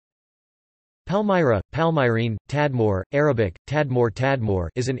Palmyra, Palmyrene, Tadmor, Arabic, Tadmor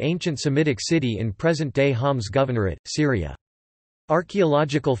is an ancient Semitic city in present-day Homs Governorate, Syria.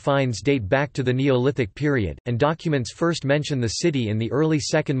 Archaeological finds date back to the Neolithic period, and documents first mention the city in the early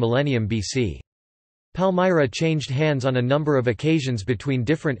 2nd millennium BC. Palmyra changed hands on a number of occasions between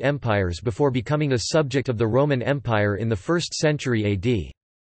different empires before becoming a subject of the Roman Empire in the 1st century AD.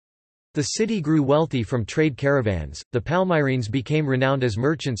 The city grew wealthy from trade caravans. The Palmyrenes became renowned as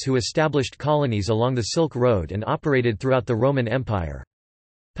merchants who established colonies along the Silk Road and operated throughout the Roman Empire.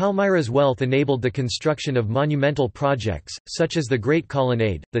 Palmyra's wealth enabled the construction of monumental projects, such as the Great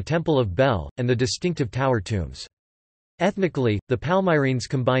Colonnade, the Temple of Bel, and the distinctive tower tombs. Ethnically, the Palmyrenes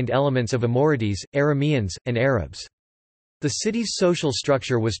combined elements of Amorites, Arameans, and Arabs. The city's social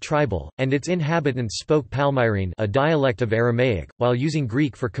structure was tribal, and its inhabitants spoke Palmyrene, a dialect of Aramaic, while using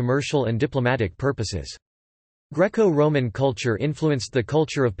Greek for commercial and diplomatic purposes. Greco-Roman culture influenced the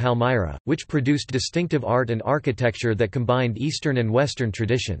culture of Palmyra, which produced distinctive art and architecture that combined Eastern and Western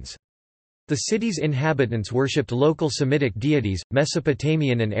traditions. The city's inhabitants worshipped local Semitic deities,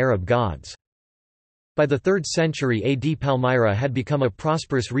 Mesopotamian and Arab gods. By the 3rd century AD, Palmyra had become a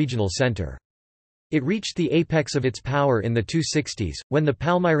prosperous regional center. It reached the apex of its power in the 260s, when the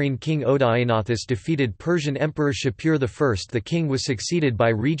Palmyrene king Odaenathus defeated Persian Emperor Shapur I. The king was succeeded by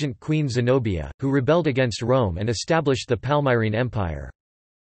regent Queen Zenobia, who rebelled against Rome and established the Palmyrene Empire.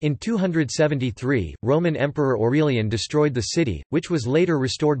 In 273, Roman Emperor Aurelian destroyed the city, which was later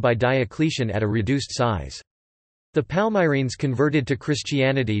restored by Diocletian at a reduced size. The Palmyrenes converted to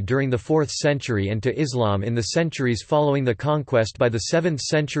Christianity during the 4th century and to Islam in the centuries following the conquest by the 7th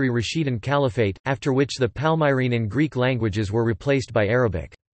century Rashidun Caliphate, after which the Palmyrene and Greek languages were replaced by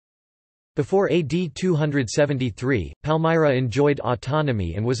Arabic. Before AD 273, Palmyra enjoyed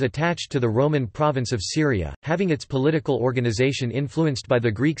autonomy and was attached to the Roman province of Syria, having its political organization influenced by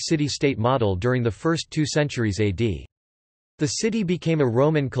the Greek city-state model during the first 2 centuries AD. The city became a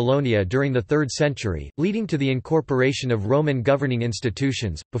Roman colonia during the 3rd century, leading to the incorporation of Roman governing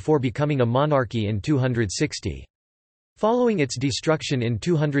institutions, before becoming a monarchy in 260. Following its destruction in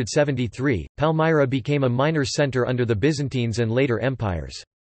 273, Palmyra became a minor center under the Byzantines and later empires.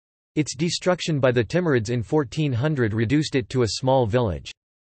 Its destruction by the Timurids in 1400 reduced it to a small village.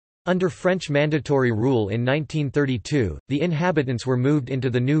 Under French mandatory rule in 1932, the inhabitants were moved into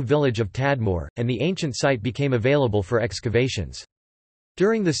the new village of Tadmor, and the ancient site became available for excavations.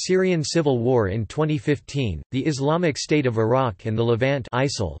 During the Syrian Civil War in 2015, the Islamic State of Iraq and the Levant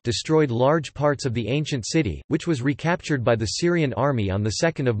ISIL destroyed large parts of the ancient city, which was recaptured by the Syrian army on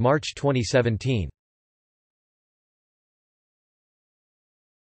 2 March 2017.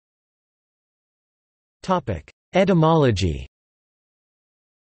 Etymology.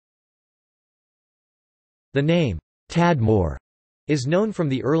 The name, Tadmor, is known from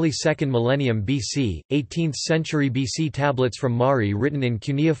the early 2nd millennium BC, 18th century BC tablets from Mari written in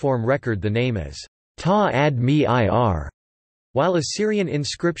cuneiform record the name as Ta-ad-mi-ir, while Assyrian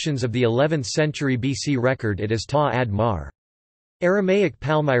inscriptions of the 11th century BC record it as Ta-ad-mar. Aramaic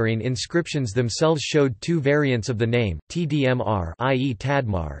Palmyrene inscriptions themselves showed 2 variants of the name, Tdmr i.e.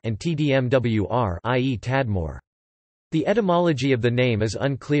 Tadmar and Tdmwr i.e. Tadmor. The etymology of the name is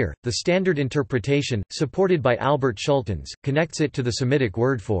unclear. The standard interpretation, supported by Albert Schultens, connects it to the Semitic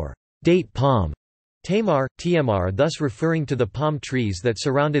word for date palm, tamar, tmr, thus referring to the palm trees that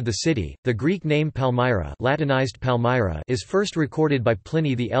surrounded the city. The Greek name Palmyra, Latinized Palmyra, is first recorded by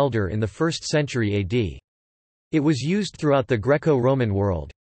Pliny the Elder in the 1st century AD. It was used throughout the Greco-Roman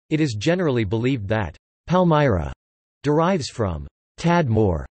world. It is generally believed that Palmyra derives from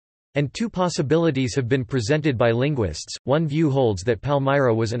Tadmor, and 2 possibilities have been presented by linguists. One view holds that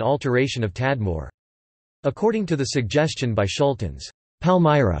Palmyra was an alteration of Tadmor. According to the suggestion by Schultens,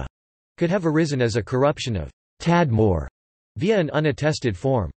 Palmyra could have arisen as a corruption of Tadmor via an unattested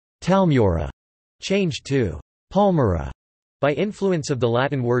form, Talmura, changed to Palmyra by influence of the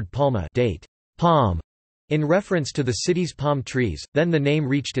Latin word palma, date, palm, in reference to the city's palm trees. Then the name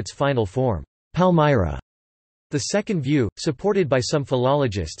reached its final form, Palmyra. The second view, supported by some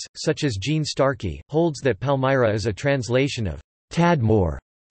philologists, such as Jean Starkey, holds that Palmyra is a translation of Tadmor,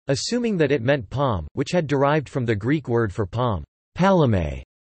 assuming that it meant palm, which had derived from the Greek word for palm, palame.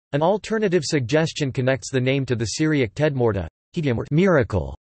 An alternative suggestion connects the name to the Syriac tedmorta,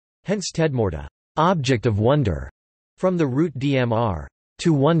 miracle, hence tedmorta, object of wonder, from the root dmr,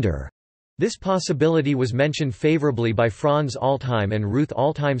 to wonder. This possibility was mentioned favorably by Franz Altheim and Ruth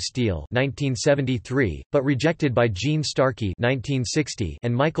Altheim Steele (1973), but rejected by Jean Starkey (1960)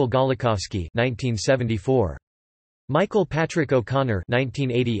 and Michael Golikovsky (1974). Michael Patrick O'Connor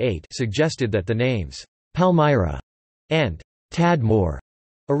 (1988) suggested that the names Palmyra and Tadmor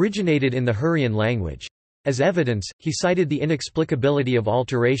originated in the Hurrian language. As evidence, he cited the inexplicability of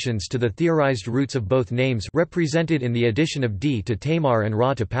alterations to the theorized roots of both names represented in the addition of D to Tamar and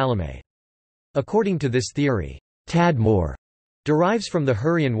Ra to Palame. According to this theory, Tadmor derives from the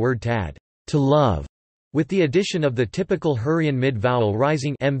Hurrian word tad, to love, with the addition of the typical Hurrian mid-vowel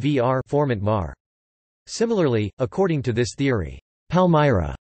rising mvr formant mar. Similarly, according to this theory,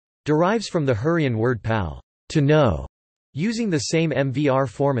 Palmyra derives from the Hurrian word pal, to know, using the same mvr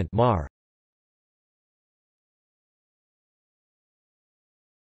formant mar.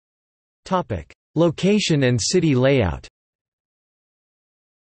 Location and city layout.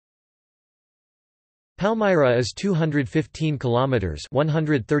 Palmyra is 215 kilometers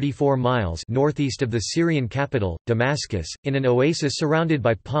 (134 miles) northeast of the Syrian capital, Damascus, in an oasis surrounded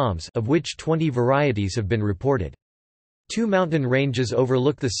by palms, of which 20 varieties have been reported. Two mountain ranges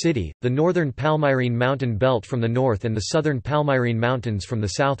overlook the city, the northern Palmyrene mountain belt from the north and the southern Palmyrene mountains from the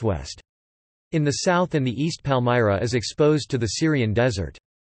southwest. In the south and the east, Palmyra is exposed to the Syrian desert.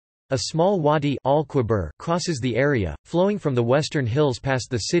 A small wadi crosses the area, flowing from the western hills past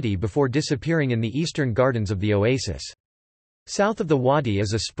the city before disappearing in the eastern gardens of the oasis. South of the wadi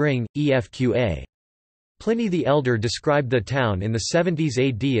is a spring, Efqa. Pliny the Elder described the town in the 70s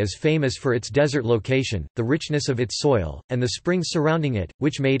AD as famous for its desert location, the richness of its soil, and the springs surrounding it,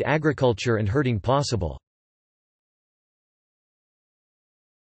 which made agriculture and herding possible.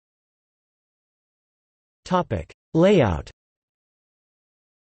 Layout.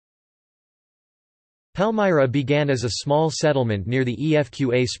 Palmyra began as a small settlement near the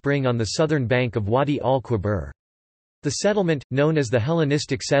Efqa spring on the southern bank of Wadi al-Qubayr. The settlement, known as the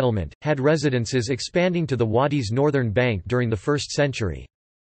Hellenistic settlement, had residences expanding to the wadi's northern bank during the 1st century.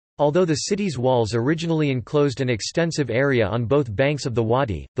 Although the city's walls originally enclosed an extensive area on both banks of the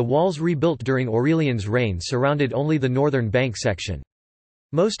wadi, the walls rebuilt during Aurelian's reign surrounded only the northern bank section.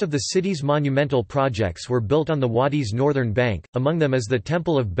 Most of the city's monumental projects were built on the wadi's northern bank, among them is the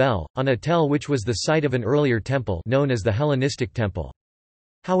Temple of Bel, on a tell which was the site of an earlier temple known as the Hellenistic Temple.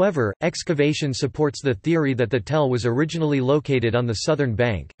 However, excavation supports the theory that the tell was originally located on the southern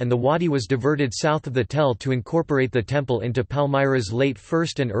bank, and the wadi was diverted south of the tell to incorporate the temple into Palmyra's late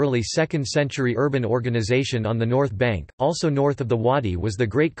 1st and early 2nd century urban organization on the north bank. Also north of the wadi was the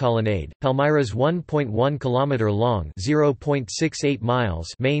Great Colonnade, Palmyra's 1.1 km long (0.68 miles)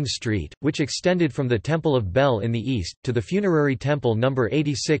 main street, which extended from the Temple of Bel in the east to the funerary temple number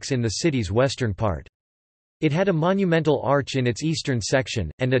 86 in the city's western part. It had a monumental arch in its eastern section,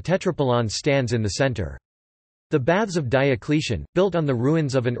 and a tetrapylon stands in the center. The Baths of Diocletian, built on the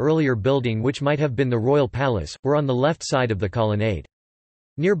ruins of an earlier building which might have been the royal palace, were on the left side of the colonnade.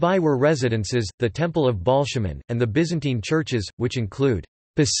 Nearby were residences, the Temple of Balshaman, and the Byzantine churches, which include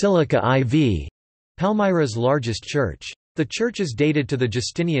Basilica IV, Palmyra's largest church. The church is dated to the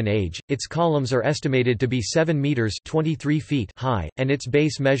Justinian age, its columns are estimated to be 7 meters (23 feet) high, and its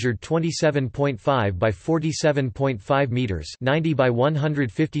base measured 27.5 by 47.5 meters (90 by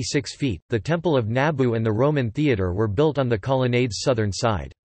 156 feet). The Temple of Nabu and the Roman Theatre were built on the colonnade's southern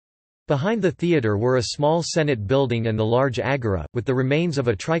side. Behind the theatre were a small Senate building and the large agora, with the remains of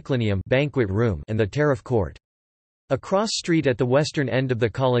a triclinium banquet room and the tariff court. A cross street at the western end of the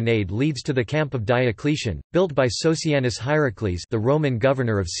colonnade leads to the camp of Diocletian, built by Socianus Hierocles, the Roman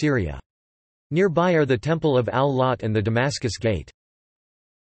governor of Syria. Nearby are the Temple of Al-Lat and the Damascus Gate.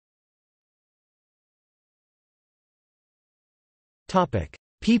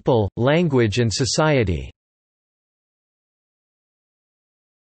 People, language and society.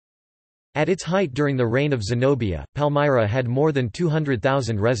 At its height during the reign of Zenobia, Palmyra had more than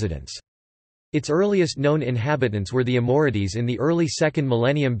 200,000 residents. Its earliest known inhabitants were the Amorites in the early 2nd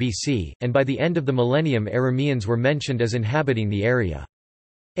millennium BC, and by the end of the millennium Arameans were mentioned as inhabiting the area.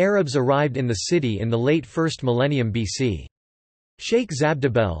 Arabs arrived in the city in the late 1st millennium BC. Sheikh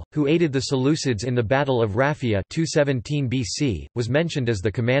Zabdabel, who aided the Seleucids in the Battle of Raphia 217 BC, was mentioned as the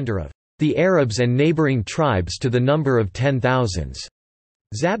commander of the Arabs and neighboring tribes to the number of 10,000s.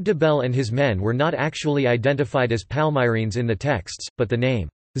 Zabdabel and his men were not actually identified as Palmyrenes in the texts, but the name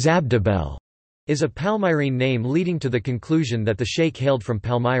Zabdabel is a Palmyrene name leading to the conclusion that the sheikh hailed from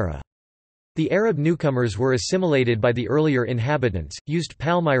Palmyra. The Arab newcomers were assimilated by the earlier inhabitants, used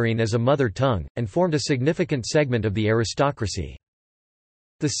Palmyrene as a mother tongue, and formed a significant segment of the aristocracy.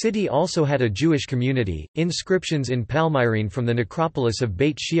 The city also had a Jewish community. Inscriptions in Palmyrene from the necropolis of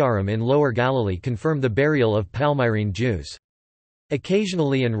Beit Shearim in Lower Galilee confirm the burial of Palmyrene Jews.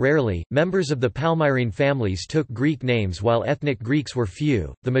 Occasionally and rarely, members of the Palmyrene families took Greek names while ethnic Greeks were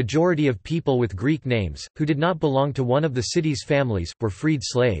few. The majority of people with Greek names, who did not belong to one of the city's families, were freed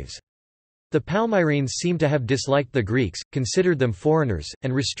slaves. The Palmyrenes seem to have disliked the Greeks, considered them foreigners,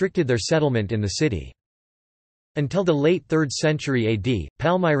 and restricted their settlement in the city. Until the late 3rd century AD,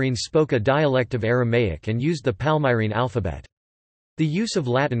 Palmyrenes spoke a dialect of Aramaic and used the Palmyrene alphabet. The use of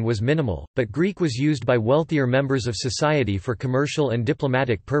Latin was minimal, but Greek was used by wealthier members of society for commercial and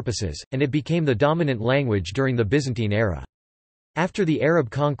diplomatic purposes, and it became the dominant language during the Byzantine era. After the Arab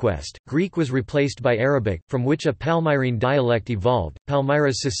conquest, Greek was replaced by Arabic, from which a Palmyrene dialect evolved.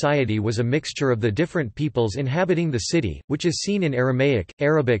 Palmyra's society was a mixture of the different peoples inhabiting the city, which is seen in Aramaic,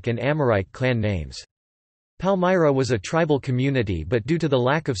 Arabic, and Amorite clan names. Palmyra was a tribal community, but due to the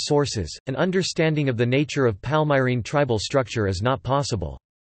lack of sources, an understanding of the nature of Palmyrene tribal structure is not possible.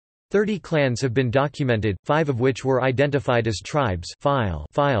 30 clans have been documented, 5 of which were identified as tribes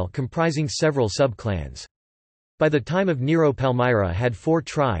file comprising several subclans. By the time of Nero, Palmyra had 4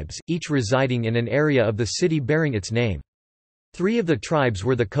 tribes, each residing in an area of the city bearing its name. 3 of the tribes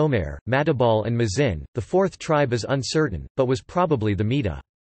were the Comair, Matabal and Mazin, the 4th tribe is uncertain, but was probably the Meda.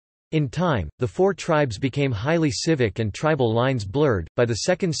 In time, the 4 tribes became highly civic and tribal lines blurred. By the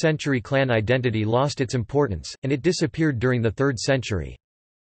 2nd century clan identity lost its importance, and it disappeared during the 3rd century.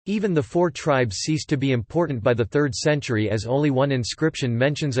 Even the 4 tribes ceased to be important by the 3rd century, as only one inscription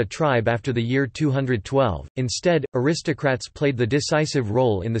mentions a tribe after the year 212. Instead, aristocrats played the decisive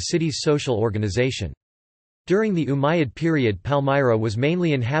role in the city's social organization. During the Umayyad period, Palmyra was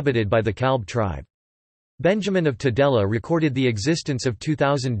mainly inhabited by the Kalb tribe. Benjamin of Tudela recorded the existence of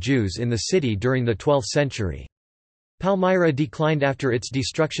 2,000 Jews in the city during the 12th century. Palmyra declined after its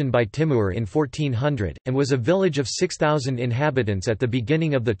destruction by Timur in 1400, and was a village of 6,000 inhabitants at the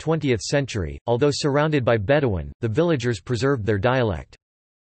beginning of the 20th century. Although surrounded by Bedouin, the villagers preserved their dialect.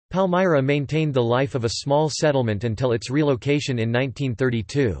 Palmyra maintained the life of a small settlement until its relocation in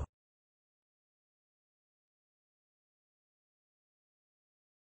 1932.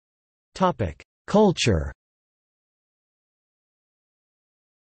 Culture.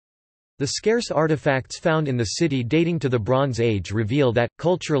 The scarce artifacts found in the city dating to the Bronze Age reveal that,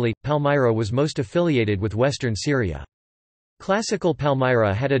 culturally, Palmyra was most affiliated with western Syria. Classical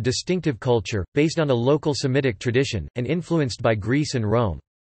Palmyra had a distinctive culture, based on a local Semitic tradition, and influenced by Greece and Rome.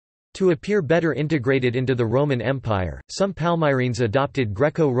 To appear better integrated into the Roman Empire, some Palmyrenes adopted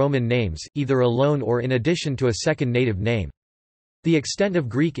Greco-Roman names, either alone or in addition to a second native name. The extent of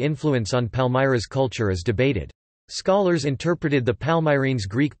Greek influence on Palmyra's culture is debated. Scholars interpreted the Palmyrenes'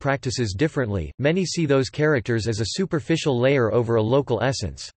 Greek practices differently, many see those characters as a superficial layer over a local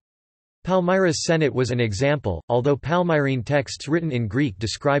essence. Palmyra's Senate was an example, although Palmyrene texts written in Greek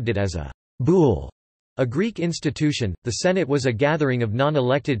described it as a boule. A Greek institution, the Senate was a gathering of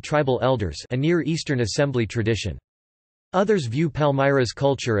non-elected tribal elders, a Near Eastern assembly tradition. Others view Palmyra's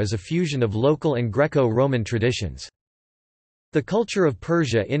culture as a fusion of local and Greco-Roman traditions. The culture of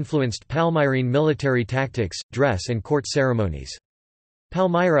Persia influenced Palmyrene military tactics, dress and court ceremonies.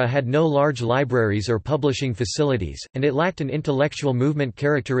 Palmyra had no large libraries or publishing facilities, and it lacked an intellectual movement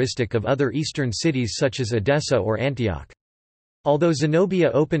characteristic of other eastern cities such as Edessa or Antioch. Although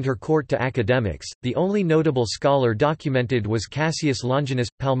Zenobia opened her court to academics, the only notable scholar documented was Cassius Longinus.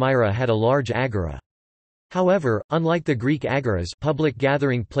 Palmyra had a large agora. However, unlike the Greek agoras, public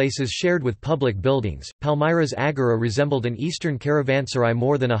gathering places shared with public buildings, Palmyra's agora resembled an eastern caravanserai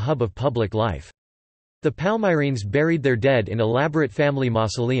more than a hub of public life. The Palmyrenes buried their dead in elaborate family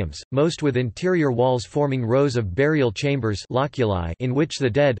mausoleums, most with interior walls forming rows of burial chambers in which the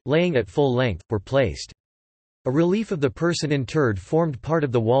dead, laying at full length, were placed. A relief of the person interred formed part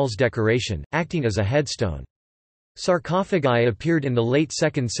of the wall's decoration, acting as a headstone. Sarcophagi appeared in the late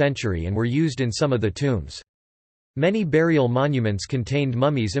 2nd century and were used in some of the tombs. Many burial monuments contained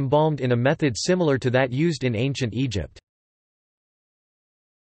mummies embalmed in a method similar to that used in ancient Egypt.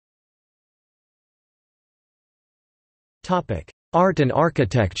 Art and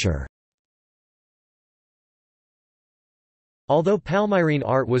architecture. Although Palmyrene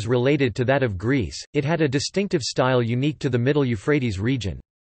art was related to that of Greece, it had a distinctive style unique to the Middle Euphrates region.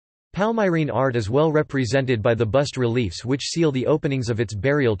 Palmyrene art is well represented by the bust reliefs which seal the openings of its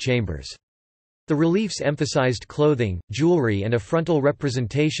burial chambers. The reliefs emphasized clothing, jewelry and a frontal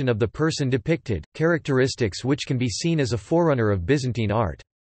representation of the person depicted, characteristics which can be seen as a forerunner of Byzantine art.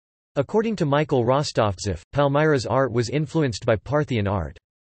 According to Michael Rostovtsev, Palmyra's art was influenced by Parthian art.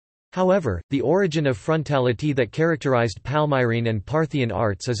 However, the origin of frontality that characterized Palmyrene and Parthian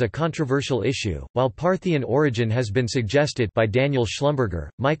arts is a controversial issue. While Parthian origin has been suggested by Daniel Schlumberger,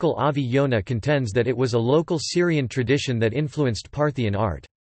 Michael Avi Yonah contends that it was a local Syrian tradition that influenced Parthian art.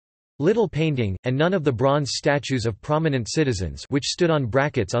 Little painting, and none of the bronze statues of prominent citizens which stood on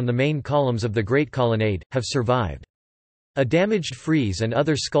brackets on the main columns of the Great Colonnade, have survived. A damaged frieze and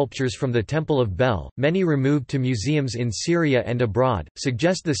other sculptures from the Temple of Bel, many removed to museums in Syria and abroad,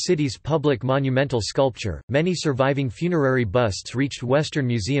 suggest the city's public monumental sculpture. Many surviving funerary busts reached Western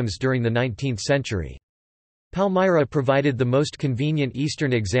museums during the 19th century. Palmyra provided the most convenient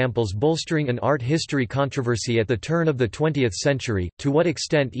Eastern examples, bolstering an art history controversy at the turn of the 20th century. To what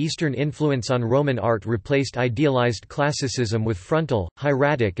extent Eastern influence on Roman art replaced idealized classicism with frontal,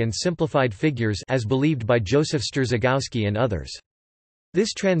 hieratic and simplified figures as believed by Joseph Strzegowski and others.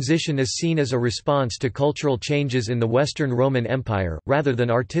 This transition is seen as a response to cultural changes in the Western Roman Empire, rather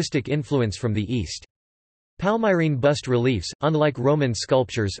than artistic influence from the East. Palmyrene bust reliefs, unlike Roman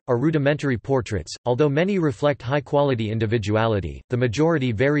sculptures, are rudimentary portraits. Although many reflect high-quality individuality, the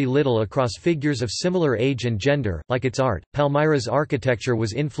majority vary little across figures of similar age and gender. Like its art, Palmyra's architecture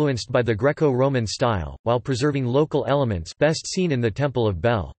was influenced by the Greco-Roman style, while preserving local elements best seen in the Temple of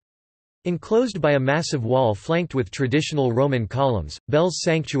Bel. Enclosed by a massive wall flanked with traditional Roman columns, Bel's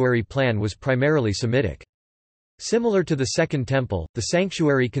sanctuary plan was primarily Semitic. Similar to the Second Temple, the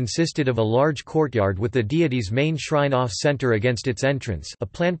sanctuary consisted of a large courtyard with the deity's main shrine off-center against its entrance, a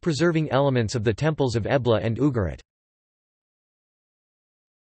plan preserving elements of the temples of Ebla and Ugarit.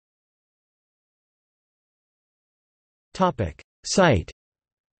 Site.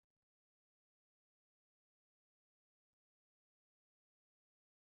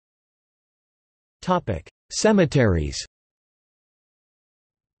 Cemeteries.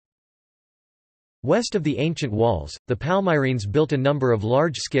 West of the ancient walls, the Palmyrenes built a number of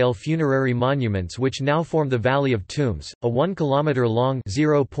large-scale funerary monuments which now form the Valley of Tombs, a 1 km-long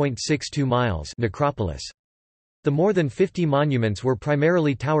 (0.62 miles) necropolis. The more than 50 monuments were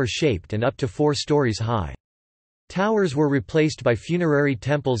primarily tower-shaped and up to 4 stories high. Towers were replaced by funerary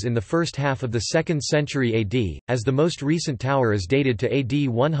temples in the first half of the 2nd century AD, as the most recent tower is dated to AD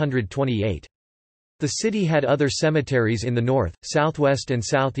 128. The city had other cemeteries in the north, southwest and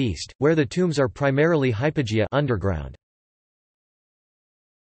southeast, where the tombs are primarily hypogea underground.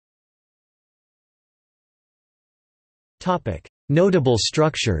 Notable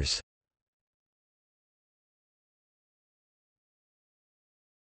structures.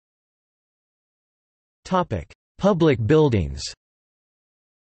 Public buildings.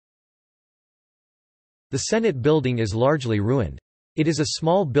 The Senate building is largely ruined. It is a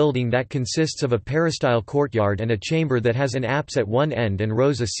small building that consists of a peristyle courtyard and a chamber that has an apse at one end and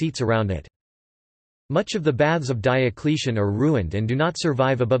rows of seats around it. Much of the baths of Diocletian are ruined and do not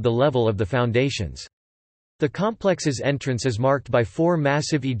survive above the level of the foundations. The complex's entrance is marked by 4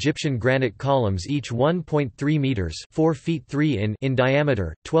 massive Egyptian granite columns, each 1.3 meters (4 feet 3 in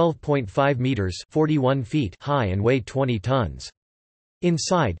diameter, 12.5 meters (41 feet) high and weigh 20 tons.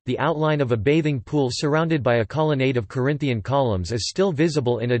 Inside, the outline of a bathing pool surrounded by a colonnade of Corinthian columns is still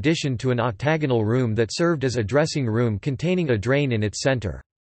visible, in addition to an octagonal room that served as a dressing room containing a drain in its center.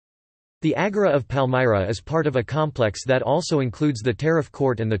 The Agora of Palmyra is part of a complex that also includes the Tariff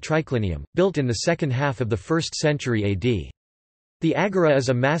Court and the Triclinium, built in the second half of the 1st century AD. The Agora is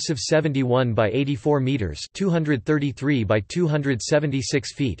a massive 71 by 84 meters (233 by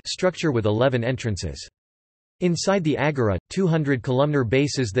 276 feet) structure with 11 entrances. Inside the Agora, 200 columnar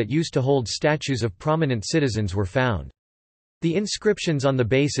bases that used to hold statues of prominent citizens were found. The inscriptions on the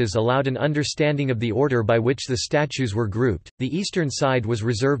bases allowed an understanding of the order by which the statues were grouped. The eastern side was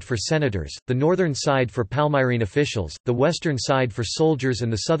reserved for senators, the northern side for Palmyrene officials, the western side for soldiers,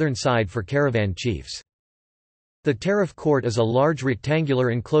 and the southern side for caravan chiefs. The Tariff Court is a large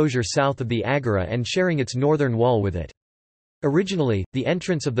rectangular enclosure south of the Agora and sharing its northern wall with it. Originally, the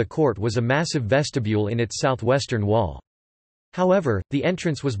entrance of the court was a massive vestibule in its southwestern wall. However, the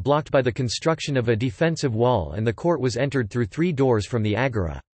entrance was blocked by the construction of a defensive wall and the court was entered through 3 doors from the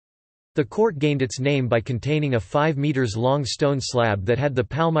Agora. The court gained its name by containing a 5 meters long stone slab that had the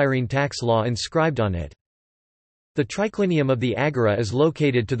Palmyrene tax law inscribed on it. The triclinium of the Agora is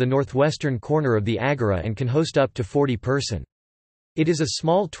located to the northwestern corner of the Agora and can host up to 40 person. It is a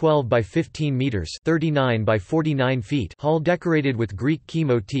small 12 by 15 meters (39 by 49 feet) hall decorated with Greek key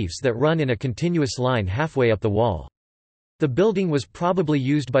motifs that run in a continuous line halfway up the wall. The building was probably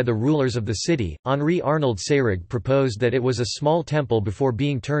used by the rulers of the city. Henri Arnold Seyrig proposed that it was a small temple before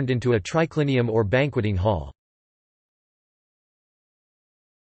being turned into a triclinium or banqueting hall.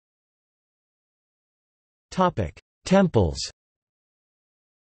 Temples.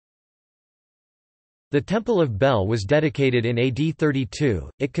 The Temple of Bel was dedicated in AD 32.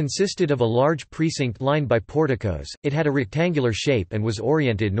 It consisted of a large precinct lined by porticos. It had a rectangular shape and was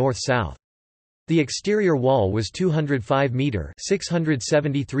oriented north-south. The exterior wall was 205 meter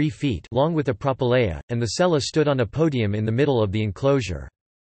 (673 feet) long with a propylaea, and the cella stood on a podium in the middle of the enclosure.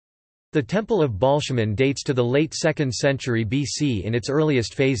 The Temple of Balshaman dates to the late 2nd century BC in its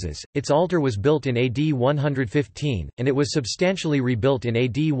earliest phases. Its altar was built in AD 115, and it was substantially rebuilt in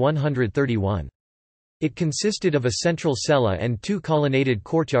AD 131. It consisted of a central cella and two colonnaded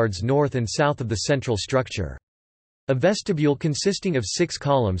courtyards north and south of the central structure. A vestibule consisting of 6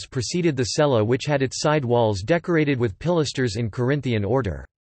 columns preceded the cella, which had its side walls decorated with pilasters in Corinthian order.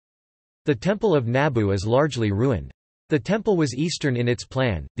 The Temple of Nabu is largely ruined. The temple was eastern in its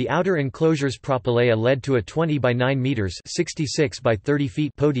plan. The outer enclosure's propylaea led to a 20 by 9 meters (66 by 30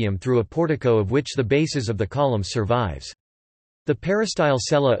 feet) podium through a portico of which the bases of the columns survives. The peristyle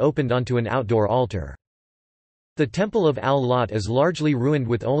cella opened onto an outdoor altar. The Temple of Al-Lat is largely ruined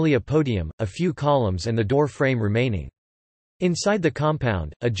with only a podium, a few columns and the door frame remaining. Inside the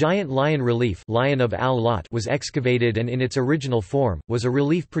compound, a giant lion relief Lion of Al-Lat was excavated and in its original form, was a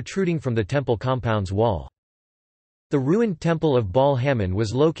relief protruding from the temple compound's wall. The ruined Temple of Baal Hammon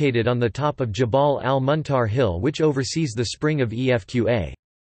was located on the top of Jabal al-Muntar hill, which oversees the spring of Efqa.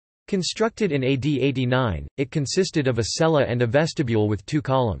 Constructed in AD 89, it consisted of a cella and a vestibule with 2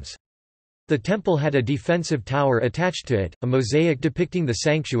 columns. The temple had a defensive tower attached to it. A mosaic depicting the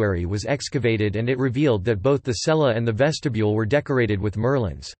sanctuary was excavated and it revealed that both the cella and the vestibule were decorated with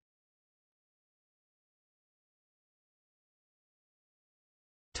merlins.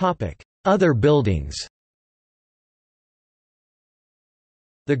 Other buildings.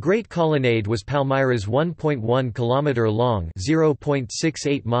 The Great Colonnade was Palmyra's 1.1 km long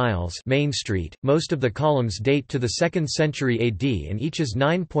 (0.68 miles) main street. Most of the columns date to the 2nd century AD and each is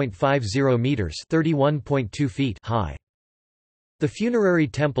 9.50 meters (31.2 feet) high. The funerary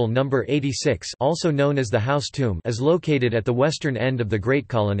temple number 86, also known as the house tomb, is located at the western end of the Great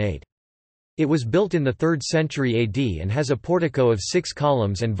Colonnade. It was built in the 3rd century AD and has a portico of 6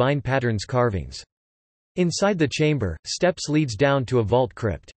 columns and vine patterns carvings. Inside the chamber, steps leads down to a vault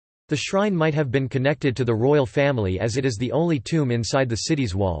crypt. The shrine might have been connected to the royal family as it is the only tomb inside the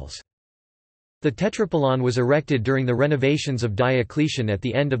city's walls. The Tetrapolon was erected during the renovations of Diocletian at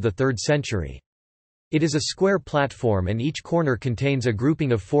the end of the 3rd century. It is a square platform and each corner contains a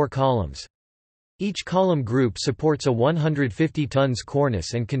grouping of 4 columns. Each column group supports a 150 tons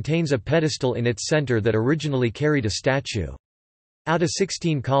cornice and contains a pedestal in its center that originally carried a statue. Out of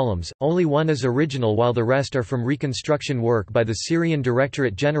 16 columns, only 1 is original while the rest are from reconstruction work by the Syrian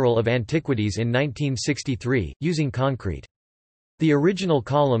Directorate General of Antiquities in 1963, using concrete. The original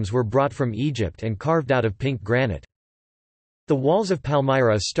columns were brought from Egypt and carved out of pink granite. The walls of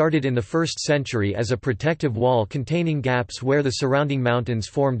Palmyra started in the 1st century as a protective wall containing gaps where the surrounding mountains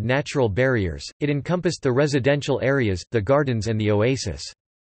formed natural barriers. It encompassed the residential areas, the gardens and the oasis.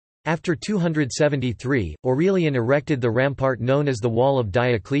 After 273, Aurelian erected the rampart known as the Wall of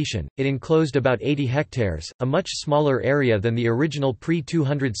Diocletian. It enclosed about 80 hectares, a much smaller area than the original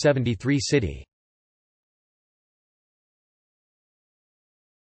pre-273 city.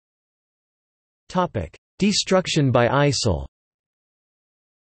 Destruction by ISIL.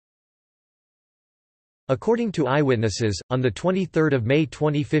 According to eyewitnesses, on 23 May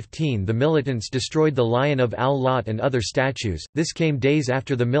 2015 the militants destroyed the Lion of Al-Lat and other statues. This came days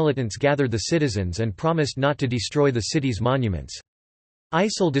after the militants gathered the citizens and promised not to destroy the city's monuments.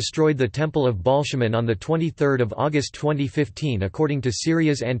 ISIL destroyed the Temple of Balshaman on 23 August 2015 according to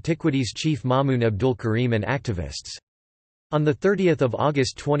Syria's Antiquities chief Mamun Abdul Karim and activists. On 30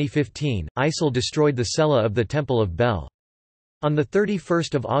 August 2015, ISIL destroyed the cella of the Temple of Bel. On 31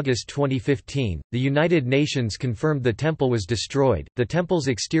 August 2015, the United Nations confirmed the temple was destroyed. The temple's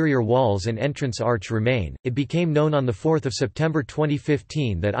exterior walls and entrance arch remain. It became known on 4 September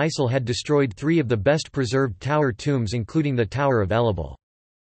 2015 that ISIL had destroyed 3 of the best preserved tower tombs, including the Tower of Elibel.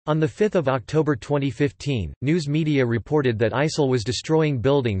 On 5 October 2015, news media reported that ISIL was destroying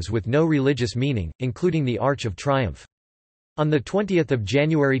buildings with no religious meaning, including the Arch of Triumph. On 20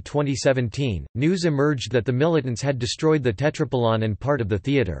 January 2017, news emerged that the militants had destroyed the Tetrapolon and part of the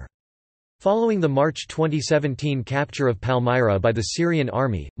theatre. Following the March 2017 capture of Palmyra by the Syrian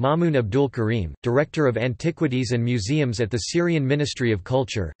army, Mamun Abdul Karim, director of antiquities and museums at the Syrian Ministry of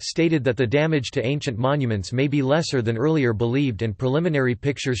Culture, stated that the damage to ancient monuments may be lesser than earlier believed and preliminary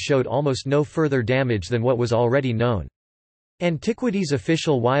pictures showed almost no further damage than what was already known. Antiquities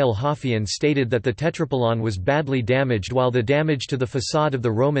official Wael Hafian stated that the Tetrapolon was badly damaged while the damage to the facade of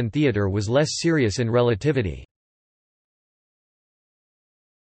the Roman theatre was less serious in relativity.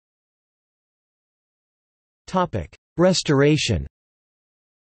 Restoration.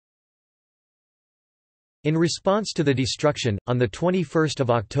 In response to the destruction, on 21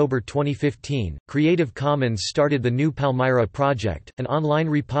 October 2015, Creative Commons started the new Palmyra project, an online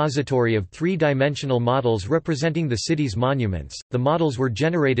repository of three-dimensional models representing the city's monuments. The models were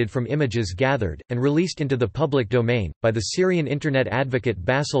generated from images gathered, and released into the public domain, by the Syrian Internet advocate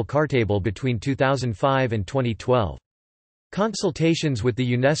Basil Kartable between 2005 and 2012. Consultations with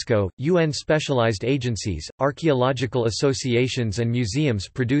the UNESCO, UN specialized agencies, archaeological associations and museums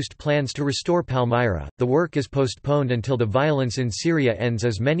produced plans to restore Palmyra. The work is postponed until the violence in Syria ends,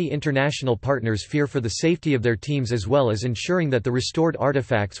 as many international partners fear for the safety of their teams as well as ensuring that the restored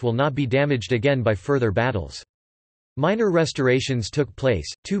artifacts will not be damaged again by further battles. Minor restorations took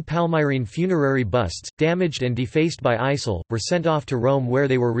place. 2 Palmyrene funerary busts, damaged and defaced by ISIL, were sent off to Rome where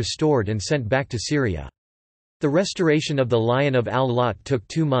they were restored and sent back to Syria. The restoration of the Lion of al-Lat took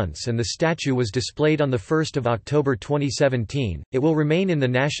 2 months and the statue was displayed on 1 October 2017. It will remain in the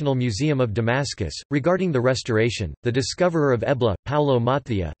National Museum of Damascus. Regarding the restoration, the discoverer of Ebla, Paolo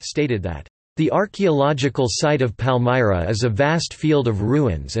Matthia, stated that, "The archaeological site of Palmyra is a vast field of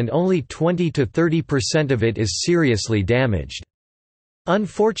ruins and only 20 to 30% of it is seriously damaged.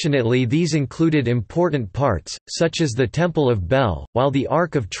 Unfortunately these included important parts, such as the Temple of Bel, while the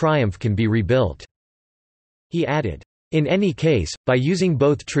Ark of Triumph can be rebuilt." He added, "In any case, by using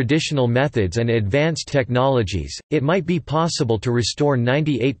both traditional methods and advanced technologies, it might be possible to restore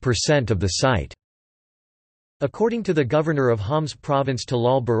 98% of the site." According to the governor of Homs province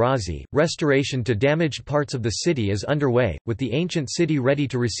Talal Barazi, restoration to damaged parts of the city is underway, with the ancient city ready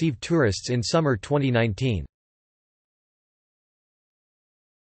to receive tourists in summer 2019.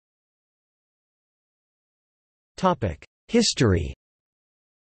 History.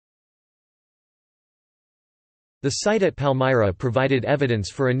 The site at Palmyra provided evidence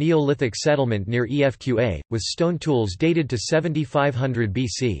for a Neolithic settlement near Efqa, with stone tools dated to 7500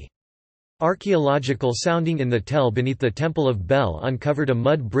 BC. Archaeological sounding in the Tell beneath the Temple of Bel uncovered a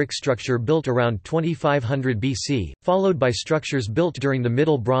mud brick structure built around 2500 BC, followed by structures built during the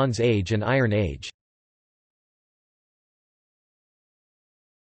Middle Bronze Age and Iron Age.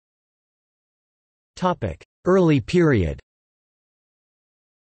 Early period.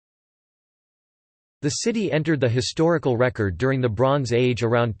 The city entered the historical record during the Bronze Age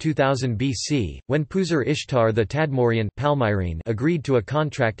around 2000 BC, when Puzur-Ishtar the Tadmorian Palmyrene agreed to a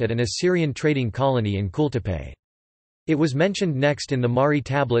contract at an Assyrian trading colony in Kultepe. It was mentioned next in the Mari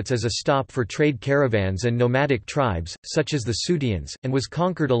tablets as a stop for trade caravans and nomadic tribes, such as the Sudians, and was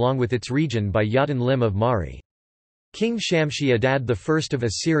conquered along with its region by Yatin Lim of Mari. King Shamshi-Adad I of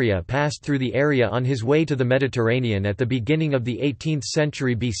Assyria passed through the area on his way to the Mediterranean at the beginning of the 18th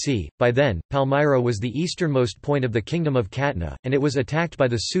century BC. By then, Palmyra was the easternmost point of the Kingdom of Katna, and it was attacked by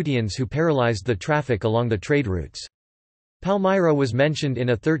the Sudians who paralyzed the traffic along the trade routes. Palmyra was mentioned in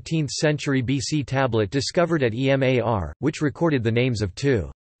a 13th century BC tablet discovered at Emar, which recorded the names of 2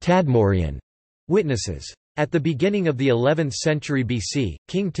 Tadmorian witnesses. At the beginning of the 11th century BC,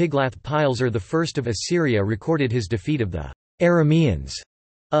 King Tiglath-Pileser I of Assyria recorded his defeat of the Arameans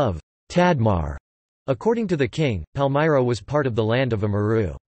of Tadmar. According to the king, Palmyra was part of the land of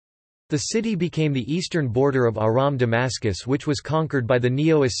Amurru. The city became the eastern border of Aram-Damascus, which was conquered by the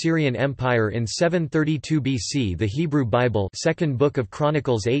Neo-Assyrian Empire in 732 BC. The Hebrew Bible, Second Book of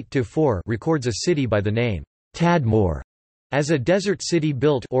Chronicles 8-4, records a city by the name Tadmor as a desert city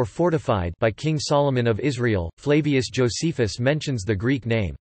built or fortified by King Solomon of Israel. Flavius Josephus mentions the Greek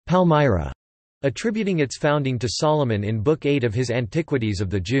name Palmyra, attributing its founding to Solomon in Book 8 of his Antiquities of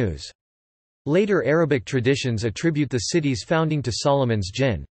the Jews. Later Arabic traditions attribute the city's founding to Solomon's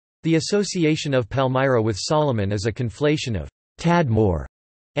jinn. The association of Palmyra with Solomon is a conflation of Tadmor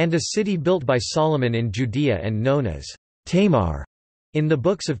and a city built by Solomon in Judea and known as Tamar in the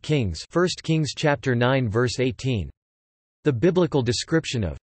Books of Kings, 1 Kings chapter 9 verse 18. The biblical description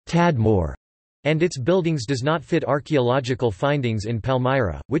of Tadmor and its buildings does not fit archaeological findings in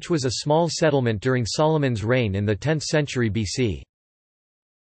Palmyra, which was a small settlement during Solomon's reign in the 10th century BC.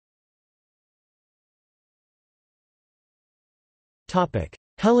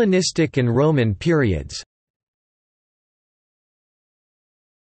 Hellenistic and Roman periods.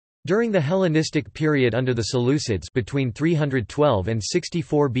 During the Hellenistic period under the Seleucids between 312 and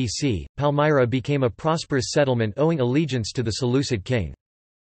 64 BC, Palmyra became a prosperous settlement owing allegiance to the Seleucid king.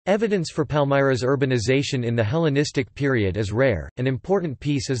 Evidence for Palmyra's urbanization in the Hellenistic period is rare. An important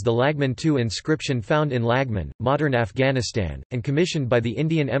piece is the Lagman II inscription found in Lagman, modern Afghanistan, and commissioned by the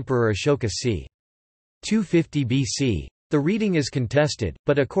Indian Emperor Ashoka c. 250 BC. The reading is contested,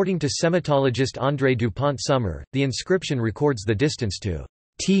 but according to semitologist André Dupont-Sommer, the inscription records the distance to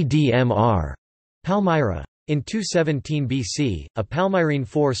Tdmr Palmyra. In 217 BC, a Palmyrene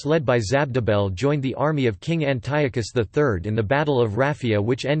force led by Zabdabel joined the army of King Antiochus III in the Battle of Raphia,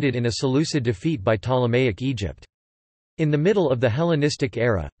 which ended in a Seleucid defeat by Ptolemaic Egypt. In the middle of the Hellenistic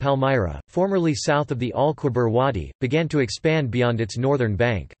era, Palmyra, formerly south of the Al-Qubar Wadi, began to expand beyond its northern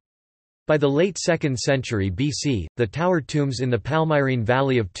bank. By the late 2nd century BC, the tower tombs in the Palmyrene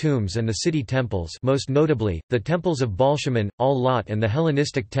Valley of Tombs and the city temples, most notably, the temples of Balshaman, Al-Lat and the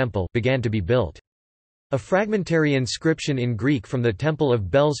Hellenistic Temple, began to be built. A fragmentary inscription in Greek from the Temple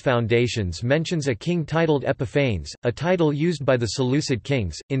of Bel's foundations mentions a king titled Epiphanes, a title used by the Seleucid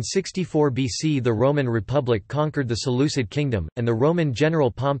kings. In 64 BC, the Roman Republic conquered the Seleucid kingdom, and the Roman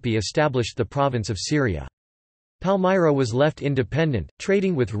general Pompey established the province of Syria. Palmyra was left independent,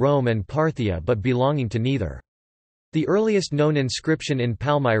 trading with Rome and Parthia but belonging to neither. The earliest known inscription in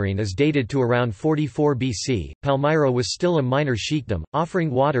Palmyrene is dated to around 44 BC. Palmyra was still a minor sheikdom,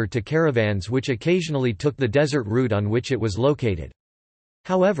 offering water to caravans which occasionally took the desert route on which it was located.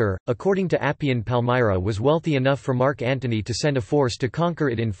 However, according to Appian, Palmyra was wealthy enough for Mark Antony to send a force to conquer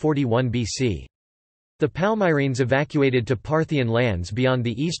it in 41 BC. The Palmyrenes evacuated to Parthian lands beyond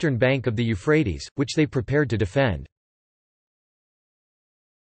the eastern bank of the Euphrates, which they prepared to defend.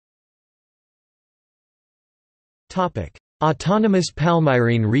 Autonomous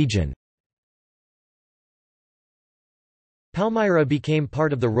Palmyrene region. Palmyra became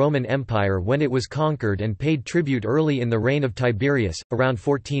part of the Roman Empire when it was conquered and paid tribute early in the reign of Tiberius, around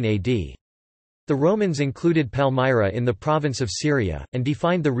 14 AD. The Romans included Palmyra in the province of Syria, and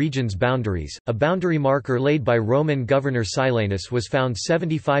defined the region's boundaries. A boundary marker laid by Roman governor Silanus was found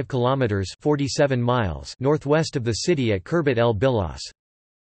 75 kilometers (47 miles) northwest of the city at Khirbet el-Bilas.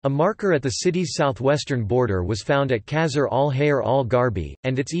 A marker at the city's southwestern border was found at Qasr al-Hayr al-Gharbi,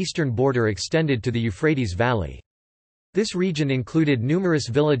 and its eastern border extended to the Euphrates Valley. This region included numerous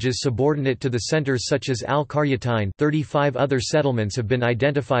villages subordinate to the centers such as Al-Qaryatayn. 35 other settlements have been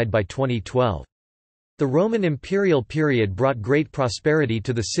identified by 2012. The Roman imperial period brought great prosperity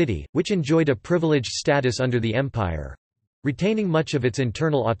to the city, which enjoyed a privileged status under the empire, retaining much of its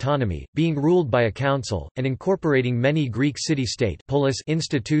internal autonomy, being ruled by a council, and incorporating many Greek city-state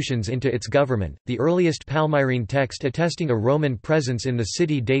institutions into its government. The earliest Palmyrene text attesting a Roman presence in the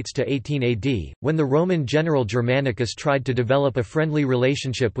city dates to 18 AD, when the Roman general Germanicus tried to develop a friendly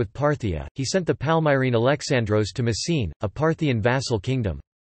relationship with Parthia. He sent the Palmyrene Alexandros to Messene, a Parthian vassal kingdom.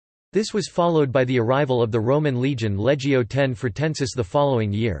 This was followed by the arrival of the Roman legion Legio X Fretensis the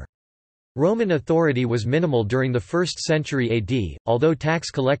following year. Roman authority was minimal during the 1st century AD, although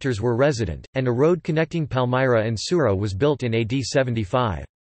tax collectors were resident, and a road connecting Palmyra and Sura was built in AD 75.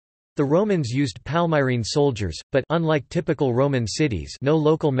 The Romans used Palmyrene soldiers, but unlike typical Roman cities, no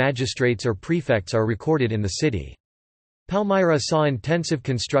local magistrates or prefects are recorded in the city. Palmyra saw intensive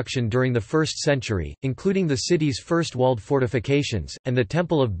construction during the 1st century, including the city's first walled fortifications, and the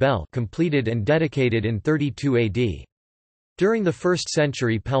Temple of Bel, completed and dedicated in 32 AD. During the 1st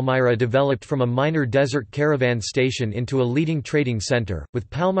century, Palmyra developed from a minor desert caravan station into a leading trading center, with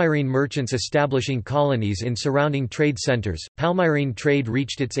Palmyrene merchants establishing colonies in surrounding trade centers. Palmyrene trade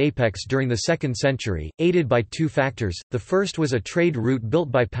reached its apex during the 2nd century, aided by two factors. The first was a trade route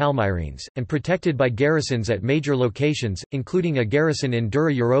built by Palmyrenes, and protected by garrisons at major locations, including a garrison in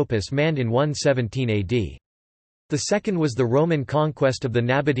Dura Europus manned in 117 AD. The second was the Roman conquest of the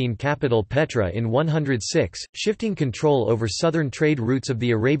Nabatean capital Petra in 106, shifting control over southern trade routes of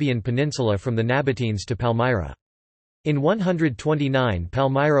the Arabian Peninsula from the Nabateans to Palmyra. In 129,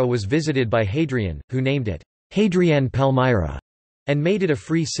 Palmyra was visited by Hadrian, who named it Hadrian Palmyra, and made it a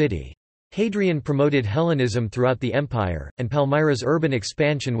free city. Hadrian promoted Hellenism throughout the empire, and Palmyra's urban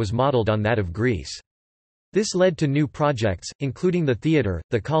expansion was modeled on that of Greece. This led to new projects, including the theatre,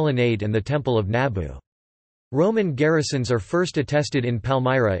 the colonnade and the Temple of Nabu. Roman garrisons are first attested in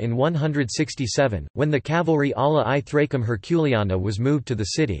Palmyra in 167, when the cavalry ala I Thracum Herculeana was moved to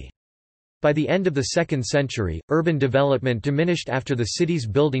the city. By the end of the 2nd century, urban development diminished after the city's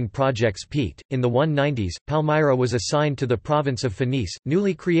building projects peaked. In the 190s, Palmyra was assigned to the province of Phoenice,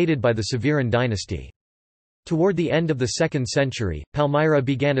 newly created by the Severan dynasty. Toward the end of the 2nd century, Palmyra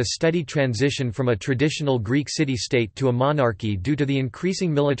began a steady transition from a traditional Greek city-state to a monarchy due to the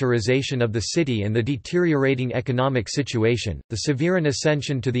increasing militarization of the city and the deteriorating economic situation. The Severan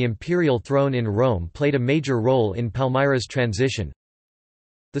ascension to the imperial throne in Rome played a major role in Palmyra's transition.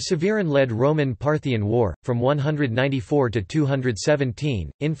 The Severan-led Roman-Parthian War, from 194 to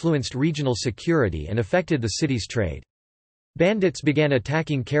 217, influenced regional security and affected the city's trade. Bandits began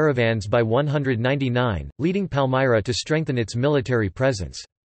attacking caravans by 199, leading Palmyra to strengthen its military presence.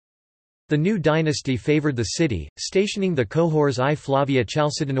 The new dynasty favored the city, stationing the cohors I Flavia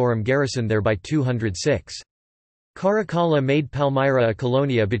Chalcedоnorum garrison there by 206. Caracalla made Palmyra a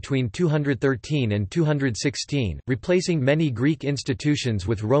colonia between 213 and 216, replacing many Greek institutions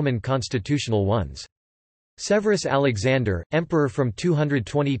with Roman constitutional ones. Severus Alexander, emperor from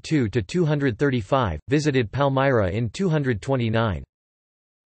 222 to 235, visited Palmyra in 229.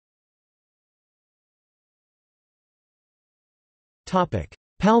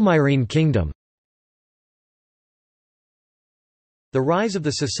 Palmyrene Kingdom. The rise of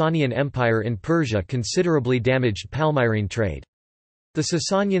the Sasanian Empire in Persia considerably damaged Palmyrene trade. The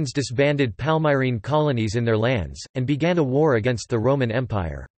Sasanians disbanded Palmyrene colonies in their lands, and began a war against the Roman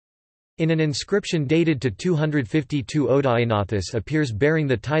Empire. In an inscription dated to 252 Odaenathus appears bearing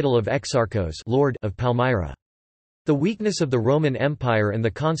the title of Exarchos, Lord of Palmyra. The weakness of the Roman Empire and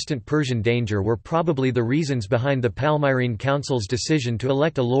the constant Persian danger were probably the reasons behind the Palmyrene Council's decision to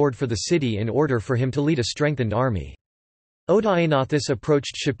elect a lord for the city in order for him to lead a strengthened army. Odaenathus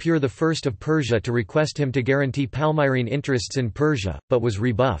approached Shapur I of Persia to request him to guarantee Palmyrene interests in Persia, but was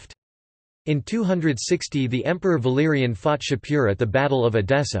rebuffed. In 260 the Emperor Valerian fought Shapur at the Battle of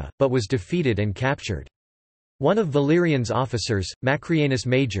Edessa, but was defeated and captured. One of Valerian's officers, Macrianus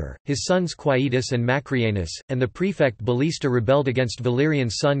Major, his sons Quietus and Macrianus, and the prefect Ballista rebelled against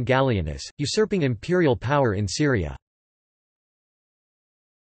Valerian's son Gallienus, usurping imperial power in Syria.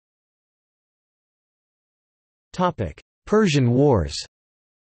 Persian Wars.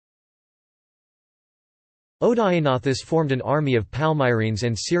 Odaenathus formed an army of Palmyrenes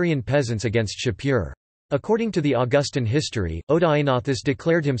and Syrian peasants against Shapur. According to the Augustan history, Odaenathus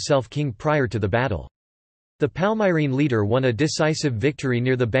declared himself king prior to the battle. The Palmyrene leader won a decisive victory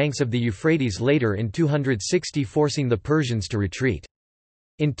near the banks of the Euphrates later in 260, forcing the Persians to retreat.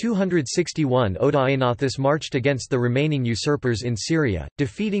 In 261 Odaenathus marched against the remaining usurpers in Syria,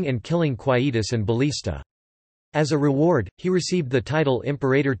 defeating and killing Quietus and Ballista. As a reward, he received the title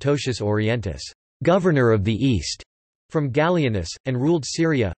Imperator Totius Orientis, Governor of the East, from Gallienus, and ruled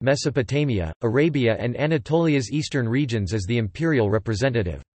Syria, Mesopotamia, Arabia and Anatolia's eastern regions as the imperial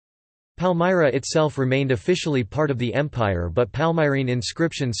representative. Palmyra itself remained officially part of the empire, but Palmyrene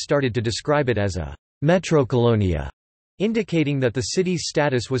inscriptions started to describe it as a metrocolonia, indicating that the city's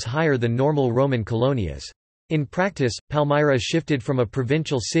status was higher than normal Roman colonias. In practice, Palmyra shifted from a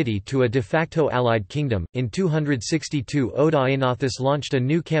provincial city to a de facto allied kingdom. In 262, Odaenathus launched a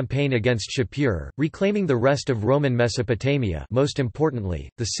new campaign against Shapur, reclaiming the rest of Roman Mesopotamia, most importantly,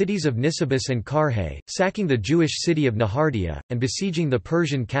 the cities of Nisibis and Karhay, sacking the Jewish city of Nehardea, and besieging the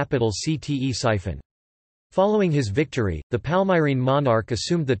Persian capital Ctesiphon. Following his victory, the Palmyrene monarch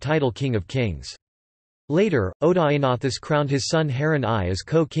assumed the title King of Kings. Later, Odaenathus crowned his son Harun I as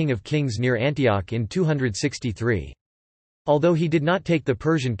co-king of kings near Antioch in 263. Although he did not take the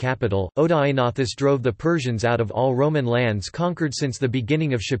Persian capital, Odaenathus drove the Persians out of all Roman lands conquered since the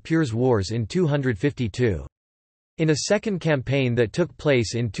beginning of Shapur's wars in 252. In a second campaign that took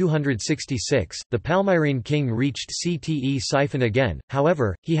place in 266, the Palmyrene king reached Ctesiphon again,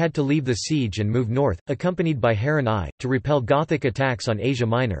 however, he had to leave the siege and move north, accompanied by Harun I, to repel Gothic attacks on Asia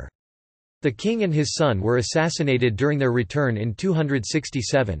Minor. The king and his son were assassinated during their return in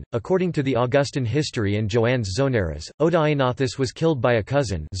 267. According to the Augustan history and Joannes Zonaras, Odaenathus was killed by a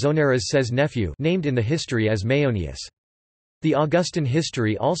cousin, Zonaras says nephew, named in the history as Maeonius. The Augustan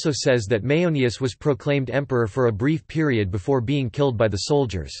history also says that Maeonius was proclaimed emperor for a brief period before being killed by the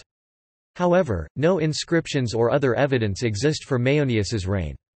soldiers. However, no inscriptions or other evidence exist for Maeonius's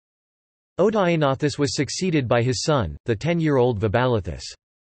reign. Odaenathus was succeeded by his son, the 10-year-old Vabalithus.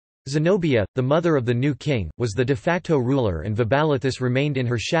 Zenobia, the mother of the new king, was the de facto ruler, and Vabalithus remained in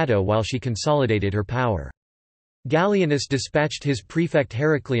her shadow while she consolidated her power. Gallienus dispatched his prefect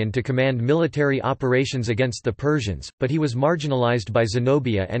Heracleon to command military operations against the Persians, but he was marginalized by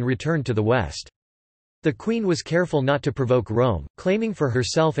Zenobia and returned to the west. The queen was careful not to provoke Rome, claiming for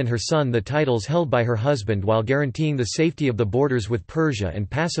herself and her son the titles held by her husband while guaranteeing the safety of the borders with Persia and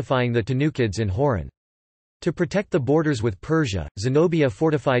pacifying the Tanukids in Hauran. To protect the borders with Persia, Zenobia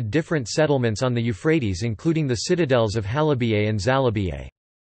fortified different settlements on the Euphrates, including the citadels of Halabiye and Zalabiye.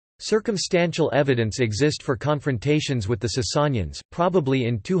 Circumstantial evidence exists for confrontations with the Sasanians. Probably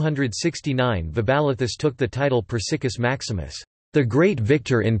in 269 Vabalithus took the title Persicus Maximus, the great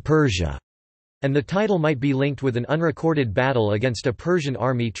victor in Persia, and the title might be linked with an unrecorded battle against a Persian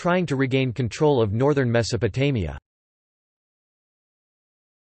army trying to regain control of northern Mesopotamia.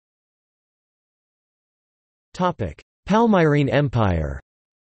 Palmyrene Empire.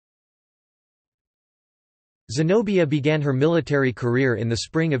 Zenobia began her military career in the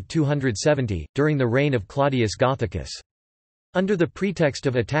spring of 270, during the reign of Claudius Gothicus. Under the pretext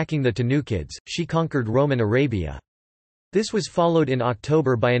of attacking the Tanukids, she conquered Roman Arabia. This was followed in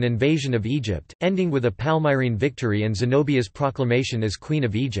October by an invasion of Egypt, ending with a Palmyrene victory and Zenobia's proclamation as Queen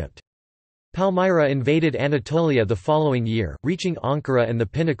of Egypt. Palmyra invaded Anatolia the following year, reaching Ankara and the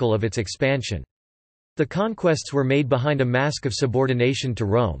pinnacle of its expansion. The conquests were made behind a mask of subordination to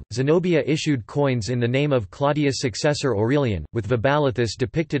Rome. Zenobia issued coins in the name of Claudia's successor Aurelian, with Vabalithus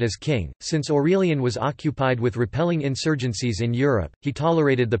depicted as king. Since Aurelian was occupied with repelling insurgencies in Europe, he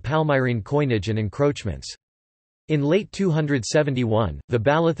tolerated the Palmyrene coinage and encroachments. In late 271,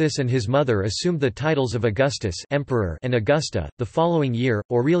 Vabalithus and his mother assumed the titles of Augustus (Emperor) and Augusta. The following year,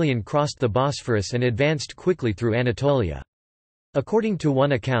 Aurelian crossed the Bosphorus and advanced quickly through Anatolia. According to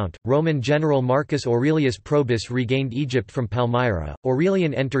one account, Roman general Marcus Aurelius Probus regained Egypt from Palmyra.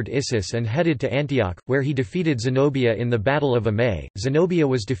 Aurelian entered Issus and headed to Antioch, where he defeated Zenobia in the Battle of Emei. Zenobia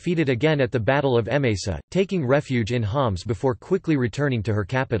was defeated again at the Battle of Emesa, taking refuge in Homs before quickly returning to her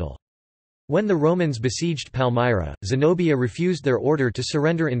capital. When the Romans besieged Palmyra, Zenobia refused their order to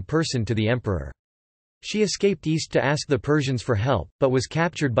surrender in person to the emperor. She escaped east to ask the Persians for help, but was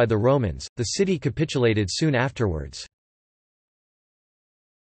captured by the Romans. The city capitulated soon afterwards.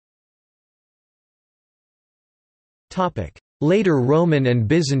 Later Roman and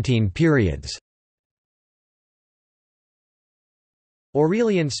Byzantine periods.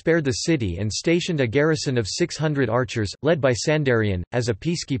 Aurelian spared the city and stationed a garrison of 600 archers, led by Sandarian, as a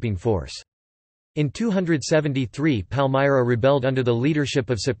peacekeeping force. In 273 Palmyra rebelled under the leadership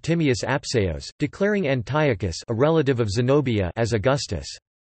of Septimius Apseos, declaring Antiochus, a relative of Zenobia, as Augustus.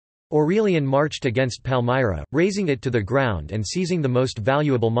 Aurelian marched against Palmyra, razing it to the ground and seizing the most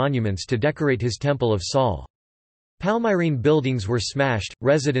valuable monuments to decorate his Temple of Sol. Palmyrene buildings were smashed,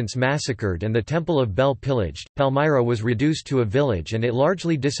 residents massacred and the Temple of Bel pillaged. Palmyra was reduced to a village and it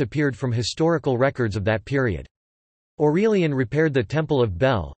largely disappeared from historical records of that period. Aurelian repaired the Temple of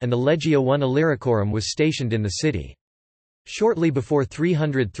Bel, and the Legio I Illyricum was stationed in the city. Shortly before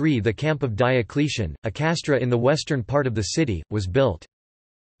 303 the camp of Diocletian, a castra in the western part of the city, was built.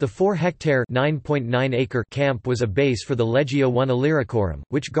 The 4-hectare (9.9-acre) camp was a base for the Legio I Illyricum,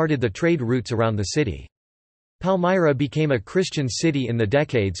 which guarded the trade routes around the city. Palmyra became a Christian city in the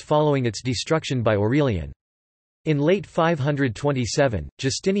decades following its destruction by Aurelian. In late 527,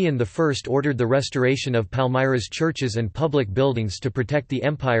 Justinian I ordered the restoration of Palmyra's churches and public buildings to protect the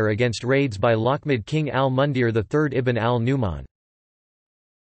empire against raids by Lakhmid king al-Mundir III ibn al-Numan.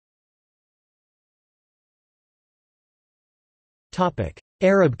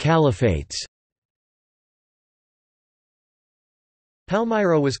 Arab caliphates.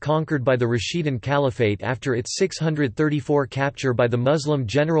 Palmyra was conquered by the Rashidun Caliphate after its 634 capture by the Muslim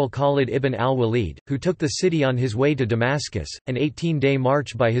general Khalid ibn al-Walid, who took the city on his way to Damascus, an 18-day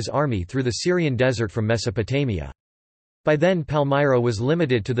march by his army through the Syrian desert from Mesopotamia. By then Palmyra was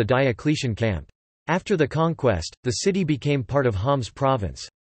limited to the Diocletian camp. After the conquest, the city became part of Homs province.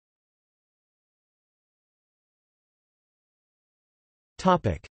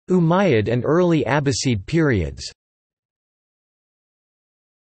 Umayyad and early Abbasid periods.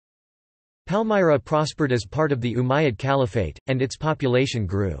 Palmyra prospered as part of the Umayyad Caliphate, and its population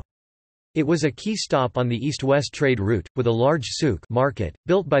grew. It was a key stop on the east-west trade route, with a large souk market,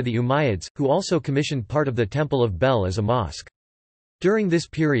 built by the Umayyads, who also commissioned part of the Temple of Bel as a mosque. During this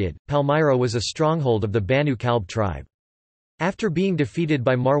period, Palmyra was a stronghold of the Banu Kalb tribe. After being defeated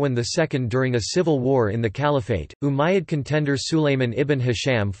by Marwan II during a civil war in the Caliphate, Umayyad contender Sulayman ibn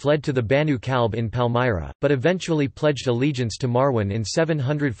Hisham fled to the Banu Kalb in Palmyra, but eventually pledged allegiance to Marwan in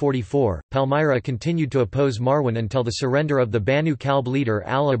 744. Palmyra continued to oppose Marwan until the surrender of the Banu Kalb leader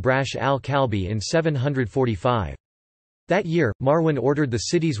al-Abrash al-Kalbi in 745. That year, Marwan ordered the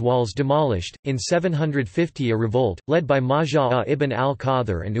city's walls demolished. In 750, a revolt, led by Majaa ibn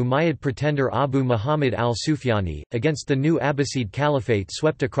al-Qadhr and Umayyad pretender Abu Muhammad al-Sufyani, against the new Abbasid Caliphate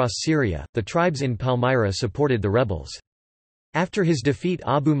swept across Syria. The tribes in Palmyra supported the rebels. After his defeat,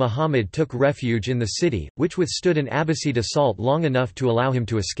 Abu Muhammad took refuge in the city, which withstood an Abbasid assault long enough to allow him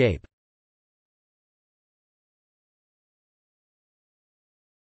to escape.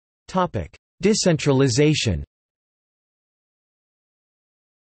 Decentralization.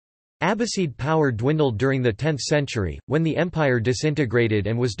 Abbasid power dwindled during the 10th century, when the empire disintegrated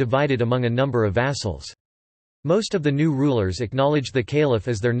and was divided among a number of vassals. Most of the new rulers acknowledged the caliph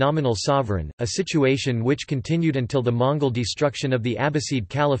as their nominal sovereign, a situation which continued until the Mongol destruction of the Abbasid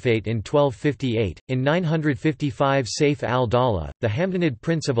Caliphate in 1258. In 955, Saif al-Dawla, the Hamdanid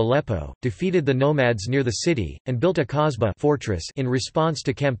prince of Aleppo, defeated the nomads near the city, and built a Qasba fortress in response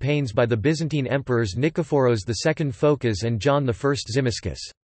to campaigns by the Byzantine emperors Nikephoros II Phocas and John I Zimiscus.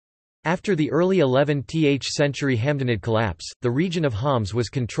 After the early 11th century Hamdanid collapse, the region of Homs was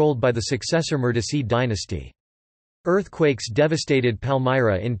controlled by the successor Murtasid dynasty. Earthquakes devastated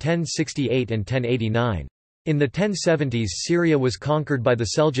Palmyra in 1068 and 1089. In the 1070s Syria was conquered by the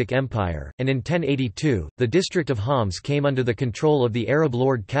Seljuk Empire, and in 1082, the district of Homs came under the control of the Arab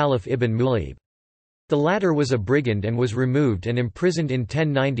lord Caliph ibn Mu'ayyib. The latter was a brigand and was removed and imprisoned in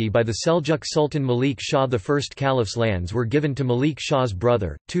 1090 by the Seljuk Sultan Malik Shah. The first caliph's lands were given to Malik Shah's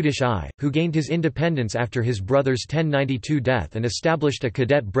brother, Tutush I, who gained his independence after his brother's 1092 death and established a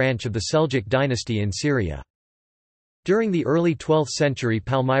cadet branch of the Seljuk dynasty in Syria. During the early 12th century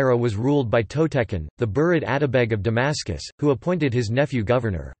Palmyra was ruled by Totekan, the Burid Atabeg of Damascus, who appointed his nephew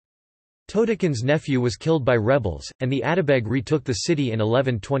governor. Totekan's nephew was killed by rebels, and the Atabeg retook the city in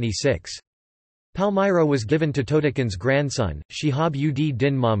 1126. Palmyra was given to Totekan's grandson, Shihab ud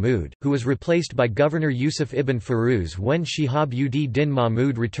Din Mahmud, who was replaced by Governor Yusuf ibn Firuz when Shihab ud Din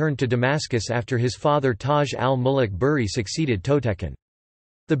Mahmud returned to Damascus after his father Taj al-Muluk Buri succeeded Totekan.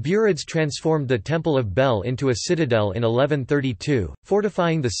 The Burids transformed the Temple of Bel into a citadel in 1132,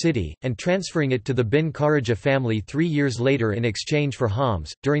 fortifying the city, and transferring it to the Bin Kharija family 3 years later in exchange for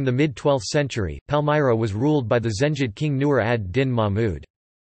Homs. During the mid-12th century, Palmyra was ruled by the Zengid king Nur ad-Din Mahmud.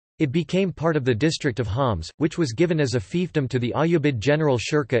 It became part of the district of Homs, which was given as a fiefdom to the Ayyubid general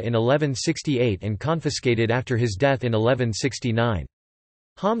Shirkuh in 1168 and confiscated after his death in 1169.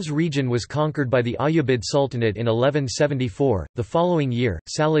 Homs region was conquered by the Ayyubid Sultanate in 1174. The following year,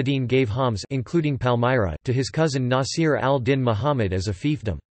 Saladin gave Homs, including Palmyra, to his cousin Nasir al-Din Muhammad as a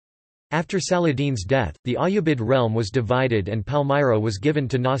fiefdom. After Saladin's death, the Ayyubid realm was divided and Palmyra was given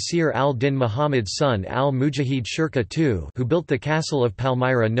to Nasir al-Din Muhammad's son al-Mujahid Shirkuh II, who built the castle of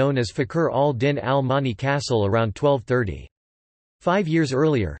Palmyra known as Fakhr al-Din al-Mani Castle around 1230. 5 years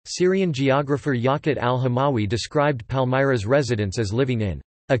earlier, Syrian geographer Yaqut al-Hamawi described Palmyra's residents as living in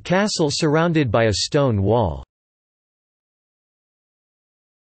a castle surrounded by a stone wall.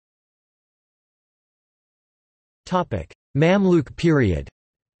 Mamluk period.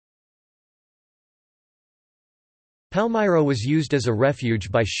 Palmyra was used as a refuge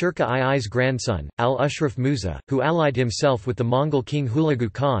by Shirkuh II's grandson, al-Ashraf Musa, who allied himself with the Mongol king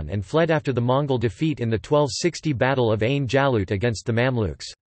Hulagu Khan and fled after the Mongol defeat in the 1260 Battle of Ain Jalut against the Mamluks.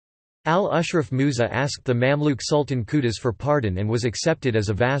 Al-Ashraf Musa asked the Mamluk Sultan Qutuz for pardon and was accepted as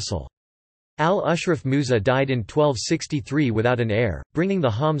a vassal. Al-Ashraf Musa died in 1263 without an heir, bringing the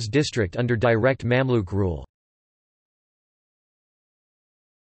Homs district under direct Mamluk rule.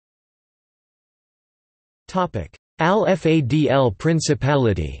 Al-Fadl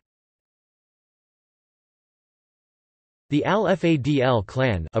principality. The Al-Fadl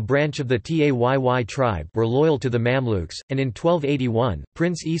clan, a branch of the Tayy tribe, were loyal to the Mamluks, and in 1281,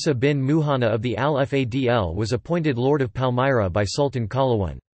 Prince Isa bin Muhanna of the Al-Fadl was appointed Lord of Palmyra by Sultan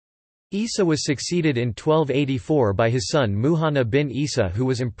Qalawun. Isa was succeeded in 1284 by his son Muhanna bin Isa, who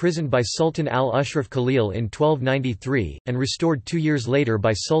was imprisoned by Sultan al-Ashraf Khalil in 1293, and restored 2 years later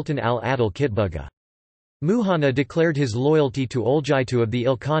by Sultan al-Adil Kitbuga. Muhanna declared his loyalty to Oljaitu of the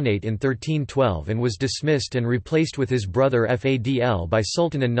Ilkhanate in 1312 and was dismissed and replaced with his brother Fadl by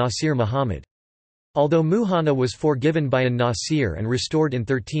Sultan an-Nasir Muhammad. Although Muhanna was forgiven by an-Nasir and restored in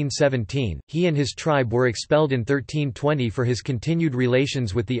 1317, he and his tribe were expelled in 1320 for his continued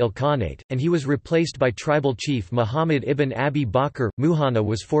relations with the Ilkhanate, and he was replaced by tribal chief Muhammad ibn Abi Bakr. Muhanna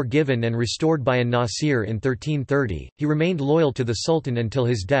was forgiven and restored by an-Nasir in 1330. He remained loyal to the Sultan until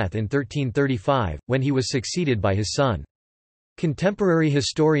his death in 1335, when he was succeeded by his son. Contemporary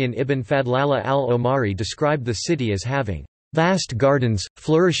historian Ibn Fadlallah al-Omari described the city as having vast gardens,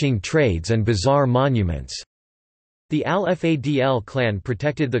 flourishing trades and bizarre monuments. The Al-Fadl clan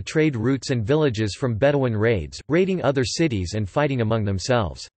protected the trade routes and villages from Bedouin raids, raiding other cities and fighting among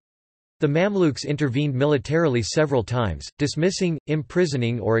themselves. The Mamluks intervened militarily several times, dismissing,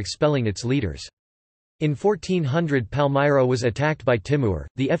 imprisoning or expelling its leaders. In 1400 Palmyra was attacked by Timur.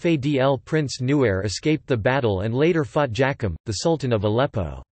 The Fadl prince Nuair escaped the battle and later fought Jakim, the Sultan of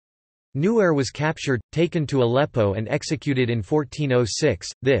Aleppo. Nuair was captured, taken to Aleppo and executed in 1406.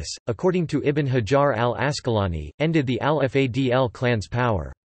 This, according to Ibn Hajar al-Asqalani, ended the Al-Fadl clan's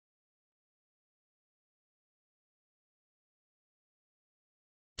power.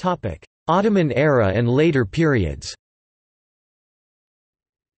 Ottoman era and later periods.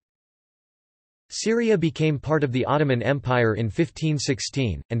 Syria became part of the Ottoman Empire in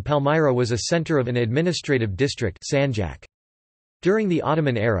 1516, and Palmyra was a center of an administrative district Sanjak. During the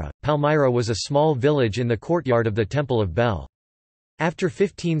Ottoman era, Palmyra was a small village in the courtyard of the Temple of Bel. After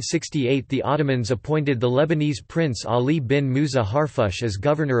 1568 the Ottomans appointed the Lebanese prince Ali bin Musa Harfush as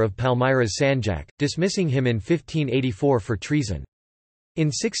governor of Palmyra's Sanjak, dismissing him in 1584 for treason. In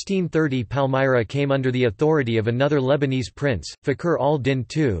 1630 Palmyra came under the authority of another Lebanese prince, Fakhr al-Din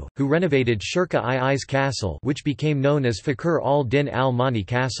II, who renovated Shirka-i-Is castle, which became known as Fakhr al-Din al-Mani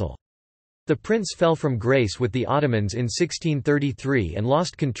castle. The prince fell from grace with the Ottomans in 1633 and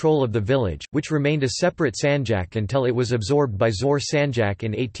lost control of the village, which remained a separate sanjak until it was absorbed by Zor Sanjak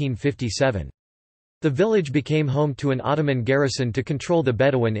in 1857. The village became home to an Ottoman garrison to control the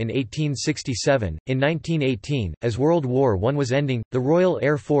Bedouin in 1867. In 1918, as World War I was ending, the Royal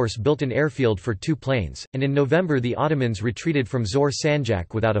Air Force built an airfield for 2 planes, and in November the Ottomans retreated from Zor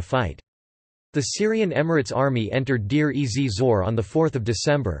Sanjak without a fight. The Syrian Emirates army entered Deir-ez-Zor on 4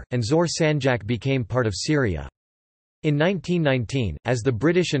 December, and Zor Sanjak became part of Syria. In 1919, as the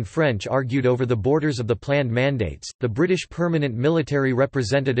British and French argued over the borders of the planned mandates, the British permanent military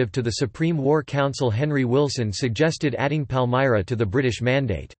representative to the Supreme War Council Henry Wilson suggested adding Palmyra to the British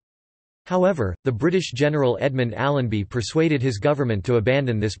mandate. However, the British General Edmund Allenby persuaded his government to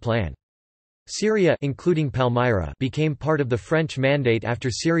abandon this plan. Syria, including Palmyra, became part of the French mandate after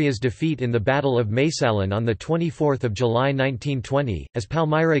Syria's defeat in the Battle of Maysalon on 24 July 1920. As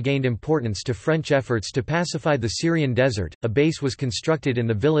Palmyra gained importance to French efforts to pacify the Syrian desert, a base was constructed in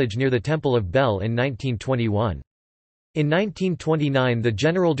the village near the Temple of Bel in 1921. In 1929 the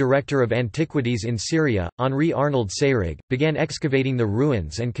General Director of Antiquities in Syria, Henri Arnold Seyrig, began excavating the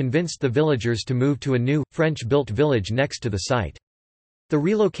ruins and convinced the villagers to move to a new, French-built village next to the site. The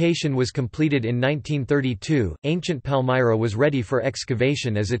relocation was completed in 1932. Ancient Palmyra was ready for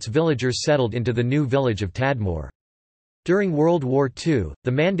excavation as its villagers settled into the new village of Tadmor. During World War II,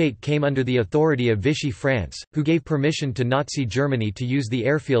 the mandate came under the authority of Vichy France, who gave permission to Nazi Germany to use the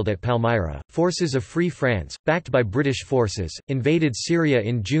airfield at Palmyra. Forces of Free France, backed by British forces, invaded Syria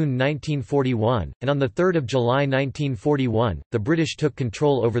in June 1941, and on 3 July 1941, the British took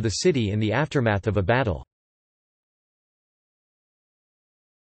control over the city in the aftermath of a battle.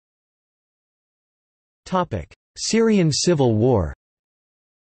 Syrian Civil War.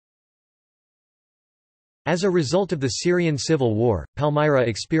 As a result of the Syrian Civil War, Palmyra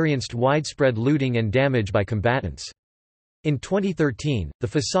experienced widespread looting and damage by combatants. In 2013, the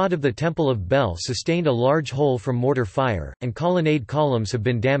facade of the Temple of Bel sustained a large hole from mortar fire, and colonnade columns have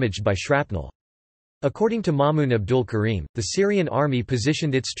been damaged by shrapnel. According to Mamun Abdul Karim, the Syrian army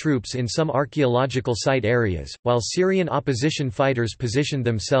positioned its troops in some archaeological site areas, while Syrian opposition fighters positioned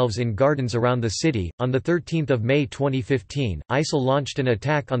themselves in gardens around the city. On 13 May 2015, ISIL launched an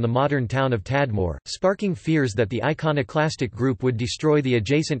attack on the modern town of Tadmor, sparking fears that the iconoclastic group would destroy the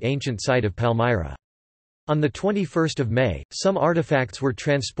adjacent ancient site of Palmyra. On 21 May, some artifacts were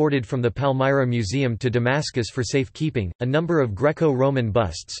transported from the Palmyra Museum to Damascus for safekeeping. A number of Greco-Roman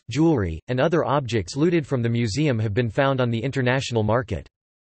busts, jewelry, and other objects looted from the museum have been found on the international market.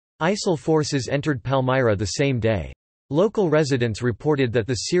 ISIL forces entered Palmyra the same day. Local residents reported that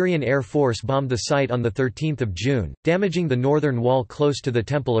the Syrian Air Force bombed the site on 13 June, damaging the northern wall close to the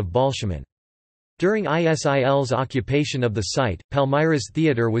Temple of Balshaman. During ISIL's occupation of the site, Palmyra's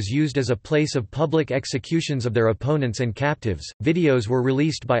theatre was used as a place of public executions of their opponents and captives. Videos were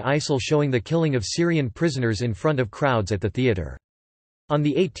released by ISIL showing the killing of Syrian prisoners in front of crowds at the theatre. On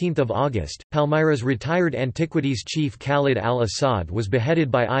 18 August, Palmyra's retired antiquities chief Khalid al-Assad was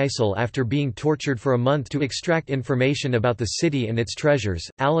beheaded by ISIL after being tortured for a month to extract information about the city and its treasures.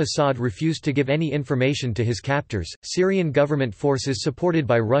 Al-Assad refused to give any information to his captors. Syrian government forces supported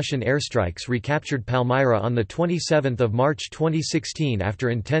by Russian airstrikes recaptured Palmyra on 27 March 2016 after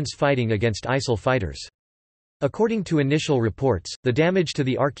intense fighting against ISIL fighters. According to initial reports, the damage to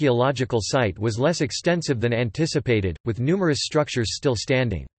the archaeological site was less extensive than anticipated, with numerous structures still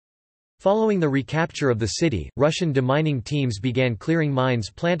standing. Following the recapture of the city, Russian demining teams began clearing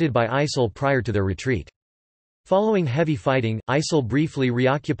mines planted by ISIL prior to their retreat. Following heavy fighting, ISIL briefly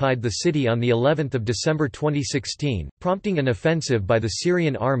reoccupied the city on the 11th of December 2016, prompting an offensive by the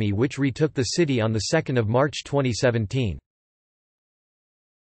Syrian army which retook the city on the 2nd of March 2017.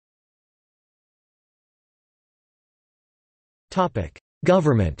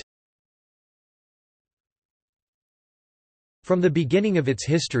 Government. From the beginning of its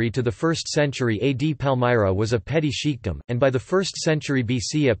history to the 1st century AD, Palmyra was a petty sheikdom, and by the 1st century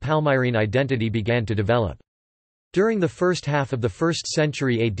BC a Palmyrene identity began to develop. During the first half of the 1st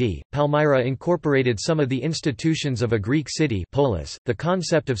century AD, Palmyra incorporated some of the institutions of a Greek city polis. The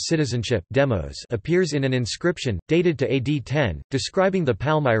concept of citizenship demos appears in an inscription, dated to AD 10, describing the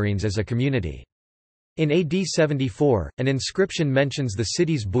Palmyrenes as a community. In AD 74, an inscription mentions the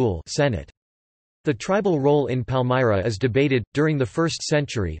city's boule Senate. The tribal role in Palmyra is debated. During the 1st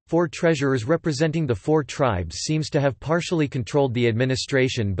century, 4 treasurers representing the 4 tribes seems to have partially controlled the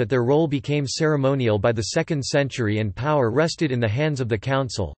administration, but their role became ceremonial by the 2nd century and power rested in the hands of the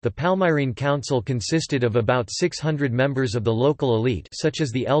council. The Palmyrene Council consisted of about 600 members of the local elite, such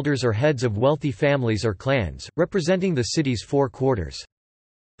as the elders or heads of wealthy families or clans, representing the city's 4 quarters.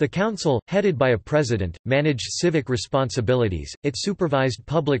 The council, headed by a president, managed civic responsibilities. It supervised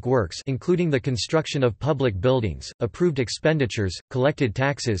public works, including the construction of public buildings, approved expenditures, collected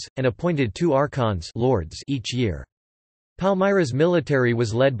taxes, and appointed 2 archons, lords, each year. Palmyra's military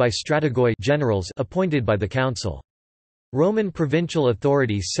was led by strategoi, generals appointed by the council. Roman provincial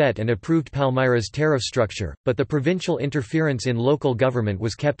authorities set and approved Palmyra's tariff structure, but the provincial interference in local government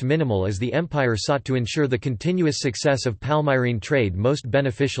was kept minimal as the empire sought to ensure the continuous success of Palmyrene trade most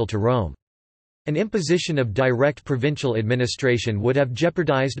beneficial to Rome. An imposition of direct provincial administration would have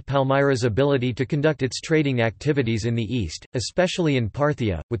jeopardized Palmyra's ability to conduct its trading activities in the east, especially in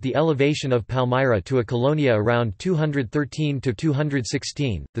Parthia. With the elevation of Palmyra to a colonia around 213 to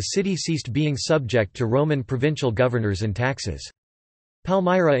 216, the city ceased being subject to Roman provincial governors and taxes.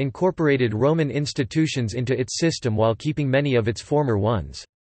 Palmyra incorporated Roman institutions into its system while keeping many of its former ones.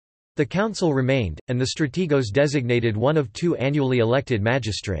 The council remained, and the strategos designated one of 2 annually elected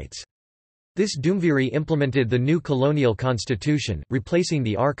magistrates. This Duumviri implemented the new colonial constitution, replacing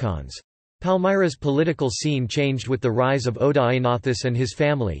the archons. Palmyra's political scene changed with the rise of Odaenathus and his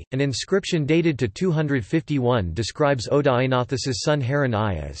family. An inscription dated to 251 describes Odaenathus's son Haran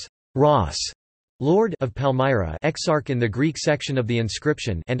I as Ros, Lord of Palmyra, exarch in the Greek section of the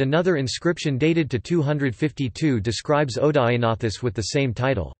inscription, and another inscription dated to 252 describes Odaenathus with the same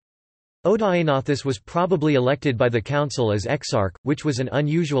title. Odaenathus was probably elected by the council as exarch, which was an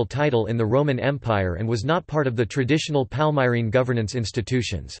unusual title in the Roman Empire and was not part of the traditional Palmyrene governance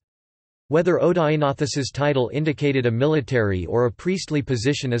institutions. Whether Odaenathus's title indicated a military or a priestly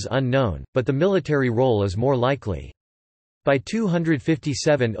position is unknown, but the military role is more likely. By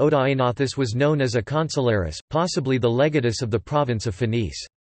 257 Odaenathus was known as a consularis, possibly the legatus of the province of Phoenice.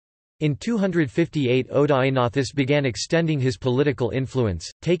 In 258 Odaenathus began extending his political influence,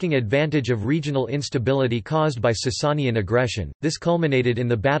 taking advantage of regional instability caused by Sasanian aggression. This culminated in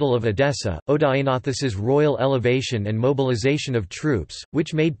the Battle of Edessa, Odaenathus's royal elevation and mobilization of troops,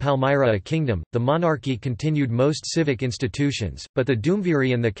 which made Palmyra a kingdom. The monarchy continued most civic institutions, but the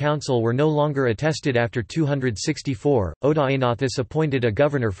Duumviri and the council were no longer attested after 264. Odaenathus appointed a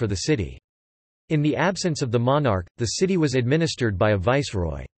governor for the city. In the absence of the monarch, the city was administered by a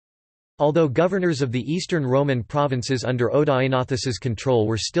viceroy. Although governors of the eastern Roman provinces under Odaenathus's control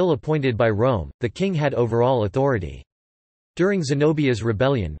were still appointed by Rome, the king had overall authority. During Zenobia's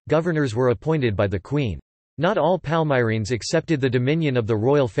rebellion, governors were appointed by the queen. Not all Palmyrenes accepted the dominion of the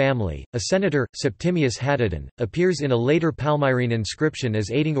royal family. A senator, Septimius Hatadon, appears in a later Palmyrene inscription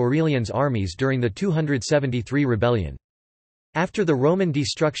as aiding Aurelian's armies during the 273 rebellion. After the Roman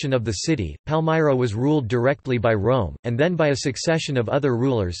destruction of the city, Palmyra was ruled directly by Rome, and then by a succession of other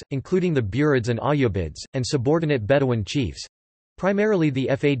rulers, including the Burids and Ayyubids, and subordinate Bedouin chiefs—primarily the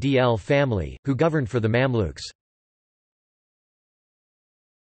Fadl family, who governed for the Mamluks.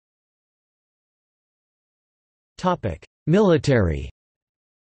 Military.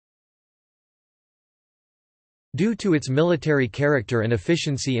 Due to its military character and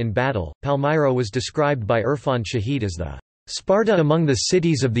efficiency in battle, Palmyra was described by Irfan Shahid as the Sparta among the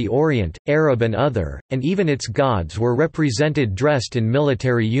cities of the Orient, Arab and other, and even its gods were represented dressed in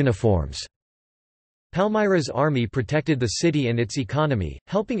military uniforms. Palmyra's army protected the city and its economy,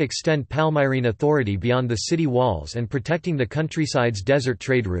 helping extend Palmyrene authority beyond the city walls and protecting the countryside's desert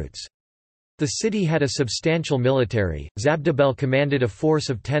trade routes. The city had a substantial military. Zabdabel commanded a force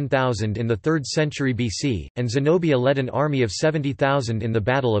of 10,000 in the 3rd century BC, and Zenobia led an army of 70,000 in the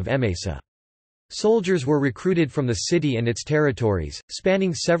Battle of Emesa. Soldiers were recruited from the city and its territories,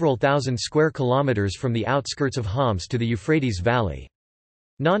 spanning several thousand square kilometers from the outskirts of Homs to the Euphrates Valley.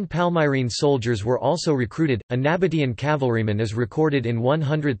 Non-Palmyrene soldiers were also recruited. A Nabatean cavalryman is recorded in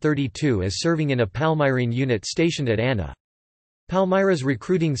 132 as serving in a Palmyrene unit stationed at Anna. Palmyra's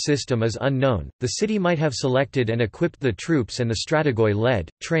recruiting system is unknown. The city might have selected and equipped the troops, and the strategoi led,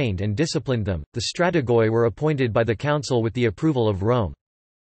 trained, and disciplined them. The strategoi were appointed by the council with the approval of Rome.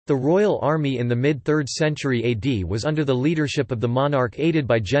 The royal army in the mid-3rd century AD was under the leadership of the monarch aided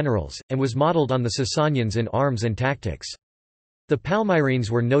by generals, and was modeled on the Sasanians in arms and tactics. The Palmyrenes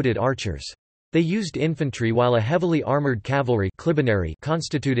were noted archers. They used infantry while a heavily armoured cavalry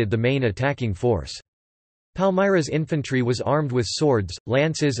constituted the main attacking force. Palmyra's infantry was armed with swords,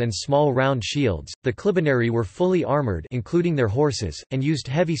 lances and small round shields. The Clibanarii were fully armored including their horses, and used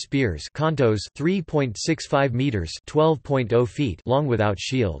heavy spears contos 3.65 meters (12.0 feet) long without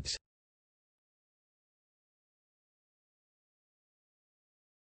shields.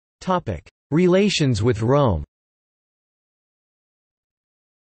 Relations with Rome.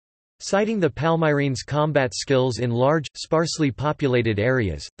 Citing the Palmyrenes' combat skills in large, sparsely populated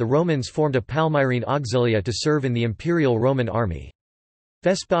areas, the Romans formed a Palmyrene auxilia to serve in the imperial Roman army.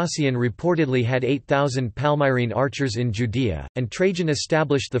 Vespasian reportedly had 8,000 Palmyrene archers in Judea, and Trajan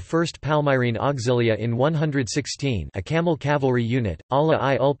established the first Palmyrene auxilia in 116, a camel cavalry unit, alla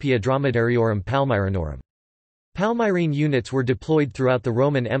I Ulpia Dromedariorum Palmyrenorum. Palmyrene units were deployed throughout the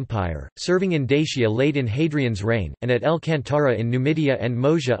Roman Empire, serving in Dacia late in Hadrian's reign, and at El Cantara in Numidia and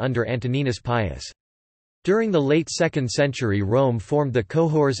Moesia under Antoninus Pius. During the late 2nd century Rome formed the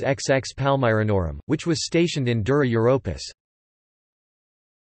cohors XX Palmyrenorum, which was stationed in Dura Europus.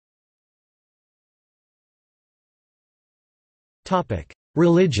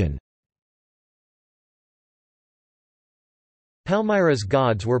 Religion. Palmyra's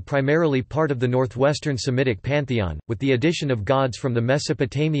gods were primarily part of the northwestern Semitic pantheon, with the addition of gods from the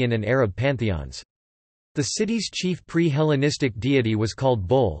Mesopotamian and Arab pantheons. The city's chief pre-Hellenistic deity was called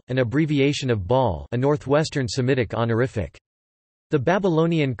Bol, an abbreviation of Baal, a northwestern Semitic honorific. The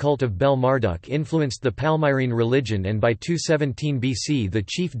Babylonian cult of Bel-Marduk influenced the Palmyrene religion, and by 217 BC the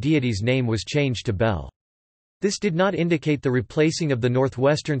chief deity's name was changed to Bel. This did not indicate the replacing of the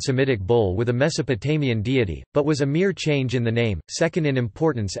northwestern Semitic Bol with a Mesopotamian deity, but was a mere change in the name. Second in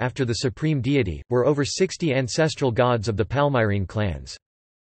importance after the supreme deity, were over 60 ancestral gods of the Palmyrene clans.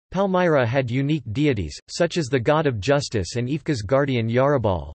 Palmyra had unique deities, such as the god of justice and Ifka's guardian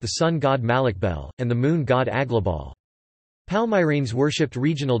Yarabal, the sun god Malakbel, and the moon god Aglabal. Palmyrenes worshipped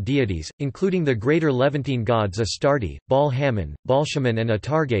regional deities, including the Greater Levantine gods Astarte, Baal-Hamon, Balshaman and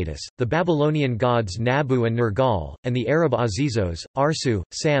Atargatis, the Babylonian gods Nabu and Nergal, and the Arab Azizos, Arsu,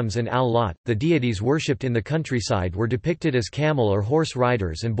 Sams and Al-Lat. The deities worshipped in the countryside were depicted as camel or horse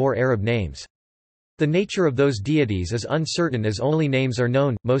riders and bore Arab names. The nature of those deities is uncertain as only names are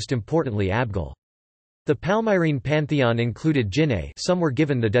known, most importantly Abgal. The Palmyrene pantheon included Jinne, some were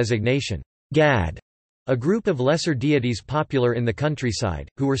given the designation Gad, a group of lesser deities popular in the countryside,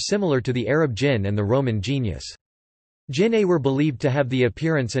 who were similar to the Arab jinn and the Roman genius. Jinne were believed to have the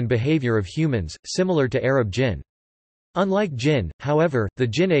appearance and behavior of humans, similar to Arab jinn. Unlike jinn, however, the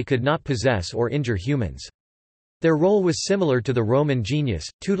jinne could not possess or injure humans. Their role was similar to the Roman genius,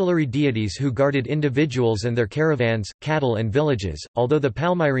 tutelary deities who guarded individuals and their caravans, cattle and villages. Although the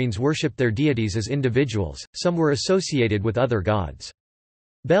Palmyrenes worshipped their deities as individuals, some were associated with other gods.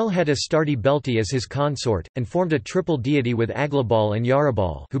 Bel had Astarte Belti as his consort, and formed a triple deity with Aglabal and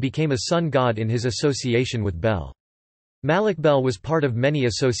Yarabal, who became a sun god in his association with Bel. Malakbel was part of many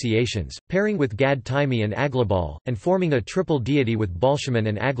associations, pairing with Gad Taimi and Aglabal, and forming a triple deity with Balshaman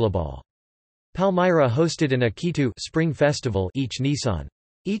and Aglabal. Palmyra hosted an Akitu spring festival each Nisan.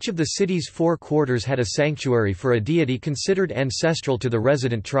 Each of the city's 4 quarters had a sanctuary for a deity considered ancestral to the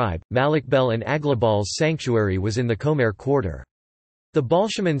resident tribe. Malakbel and Aglabal's sanctuary was in the Comer quarter. The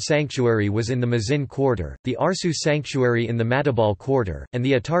Balshaman sanctuary was in the Mazin quarter, the Arsu sanctuary in the Matabal quarter, and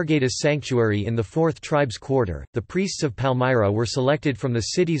the Atargatis sanctuary in the 4th tribes quarter. The priests of Palmyra were selected from the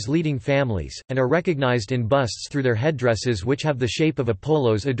city's leading families, and are recognized in busts through their headdresses, which have the shape of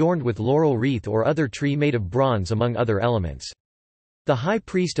Apollos adorned with laurel wreath or other tree made of bronze, among other elements. The high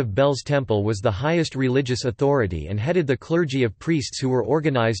priest of Bel's temple was the highest religious authority and headed the clergy of priests who were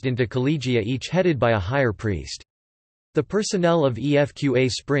organized into collegia, each headed by a higher priest. The personnel of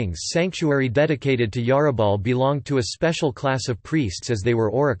Efqa Springs sanctuary dedicated to Yarabal belonged to a special class of priests as they were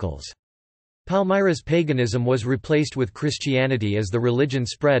oracles. Palmyra's paganism was replaced with Christianity as the religion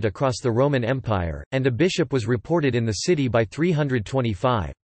spread across the Roman Empire, and a bishop was reported in the city by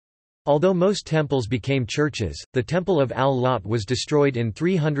 325. Although most temples became churches, the temple of Al-Lat was destroyed in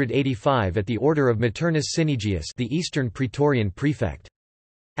 385 at the order of Maternus Cynegius, the eastern praetorian prefect.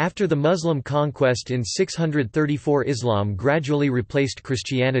 After the Muslim conquest in 634, Islam gradually replaced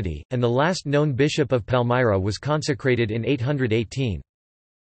Christianity, and the last known bishop of Palmyra was consecrated in 818.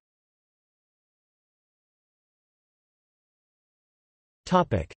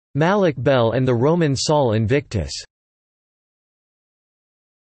 Malakbel and the Roman Sol Invictus.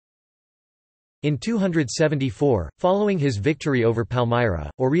 In 274, following his victory over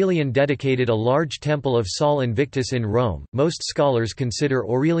Palmyra, Aurelian dedicated a large temple of Sol Invictus in Rome. Most scholars consider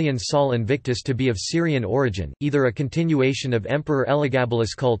Aurelian's Sol Invictus to be of Syrian origin, either a continuation of Emperor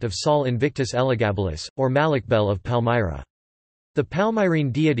Elagabalus' cult of Sol Invictus Elagabalus, or Malakbel of Palmyra. The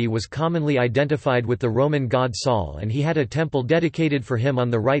Palmyrene deity was commonly identified with the Roman god Sol, and he had a temple dedicated for him on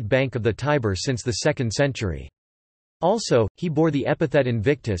the right bank of the Tiber since the 2nd century. Also, he bore the epithet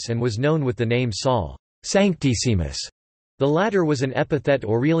Invictus and was known with the name Sol Sanctissimus. The latter was an epithet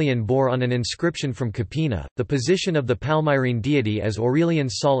Aurelian bore on an inscription from Capena. The position of the Palmyrene deity as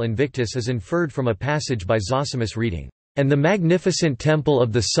Aurelian's Sol Invictus is inferred from a passage by Zosimus reading, "And the magnificent temple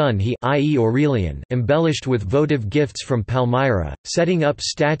of the sun he, i.e. Aurelian, embellished with votive gifts from Palmyra, setting up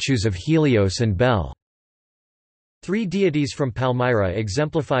statues of Helios and Bel." 3 deities from Palmyra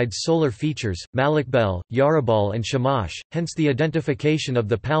exemplified solar features, Malakbel, Yarabal and Shamash, hence the identification of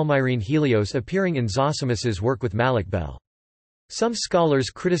the Palmyrene Helios appearing in Zosimus's work with Malakbel. Some scholars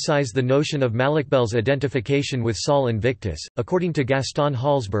criticize the notion of Malakbel's identification with Sol Invictus. According to Gaston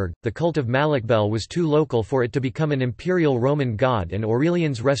Hallsberg, the cult of Malakbel was too local for it to become an imperial Roman god, and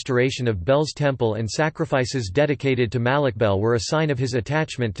Aurelian's restoration of Bel's temple and sacrifices dedicated to Malakbel were a sign of his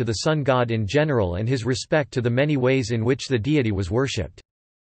attachment to the sun god in general and his respect to the many ways in which the deity was worshipped.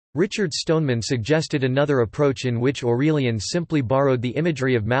 Richard Stoneman suggested another approach in which Aurelian simply borrowed the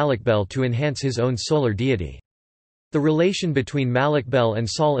imagery of Malakbel to enhance his own solar deity. The relation between Malakbel and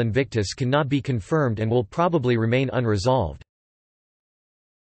Sol Invictus cannot be confirmed and will probably remain unresolved.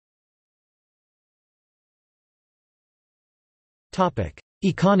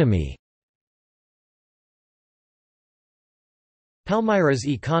 Economy. Palmyra's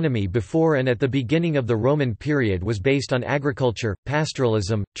economy before and at the beginning of the Roman period was based on agriculture,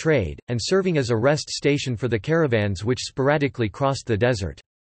 pastoralism, trade, and serving as a rest station for the caravans which sporadically crossed the desert.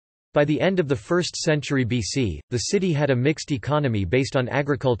 By the end of the 1st century BC, the city had a mixed economy based on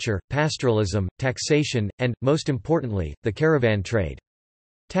agriculture, pastoralism, taxation, and, most importantly, the caravan trade.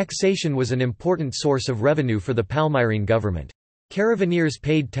 Taxation was an important source of revenue for the Palmyrene government. Caravaneers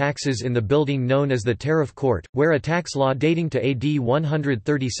paid taxes in the building known as the Tariff Court, where a tax law dating to AD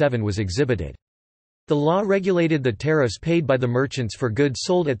 137 was exhibited. The law regulated the tariffs paid by the merchants for goods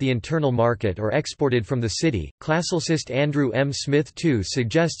sold at the internal market or exported from the city. Classicist Andrew M. Smith II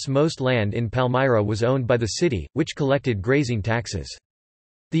suggests most land in Palmyra was owned by the city, which collected grazing taxes.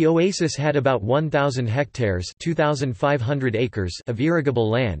 The oasis had about 1,000 hectares (2,500 acres) of irrigable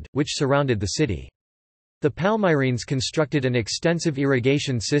land, which surrounded the city. The Palmyrenes constructed an extensive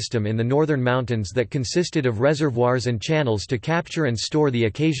irrigation system in the northern mountains that consisted of reservoirs and channels to capture and store the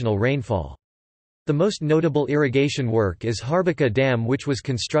occasional rainfall. The most notable irrigation work is Harbica Dam, which was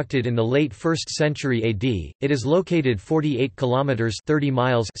constructed in the late 1st century AD. It is located 48 kilometers (30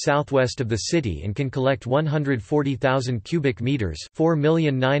 miles) southwest of the city and can collect 140,000 cubic meters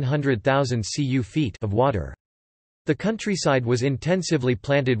 (4,900,000 cu-feet) of water. The countryside was intensively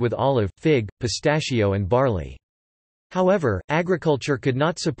planted with olive, fig, pistachio and barley. However, agriculture could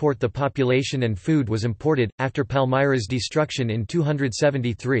not support the population and food was imported. After Palmyra's destruction in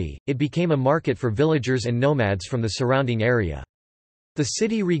 273, it became a market for villagers and nomads from the surrounding area. The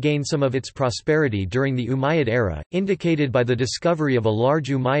city regained some of its prosperity during the Umayyad era, indicated by the discovery of a large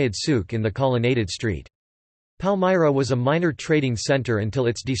Umayyad souk in the colonnaded street. Palmyra was a minor trading center until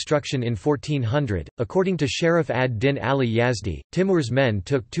its destruction in 1400. According to Sharif ad-Din Ali Yazdi, Timur's men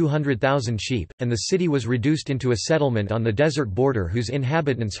took 200,000 sheep, and the city was reduced into a settlement on the desert border whose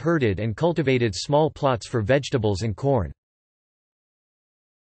inhabitants herded and cultivated small plots for vegetables and corn.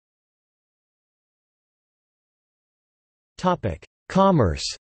 Commerce.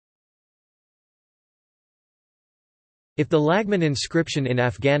 If the Lagman inscription in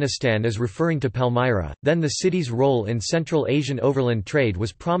Afghanistan is referring to Palmyra, then the city's role in Central Asian overland trade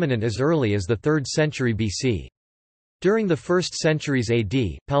was prominent as early as the 3rd century BC. During the 1st centuries AD,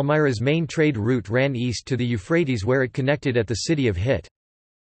 Palmyra's main trade route ran east to the Euphrates where it connected at the city of Hit.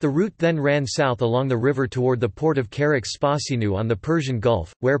 The route then ran south along the river toward the port of Charax Spasinu on the Persian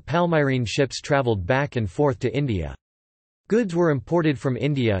Gulf, where Palmyrene ships traveled back and forth to India. Goods were imported from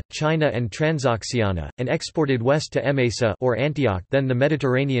India, China and Transoxiana, and exported west to Emesa or Antioch, then the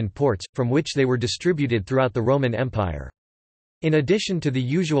Mediterranean ports, from which they were distributed throughout the Roman Empire. In addition to the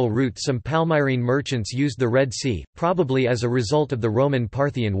usual route, some Palmyrene merchants used the Red Sea, probably as a result of the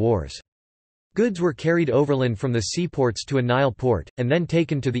Roman-Parthian Wars. Goods were carried overland from the seaports to a Nile port, and then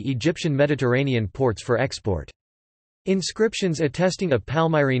taken to the Egyptian Mediterranean ports for export. Inscriptions attesting a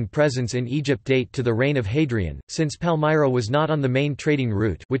Palmyrene presence in Egypt date to the reign of Hadrian. Since Palmyra was not on the main trading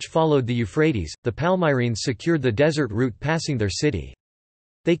route, which followed the Euphrates, the Palmyrenes secured the desert route passing their city.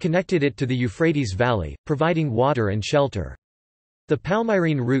 They connected it to the Euphrates Valley, providing water and shelter. The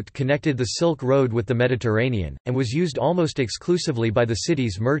Palmyrene route connected the Silk Road with the Mediterranean, and was used almost exclusively by the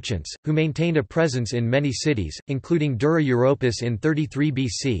city's merchants, who maintained a presence in many cities, including Dura Europos in 33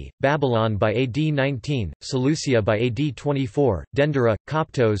 BC, Babylon by AD 19, Seleucia by AD 24, Dendera,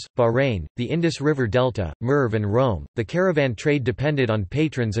 Coptos, Bahrain, the Indus River Delta, Merv and Rome. The caravan trade depended on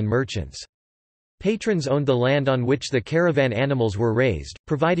patrons and merchants. Patrons owned the land on which the caravan animals were raised,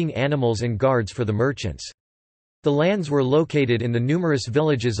 providing animals and guards for the merchants. The lands were located in the numerous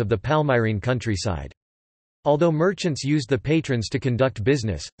villages of the Palmyrene countryside. Although merchants used the patrons to conduct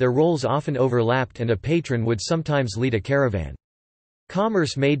business, their roles often overlapped and a patron would sometimes lead a caravan.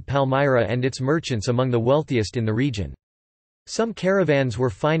 Commerce made Palmyra and its merchants among the wealthiest in the region. Some caravans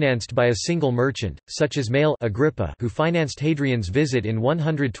were financed by a single merchant, such as Male Agrippa, who financed Hadrian's visit in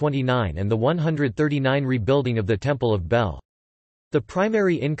 129 and the 139 rebuilding of the Temple of Bel. The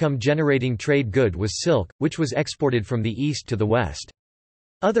primary income-generating trade good was silk, which was exported from the east to the west.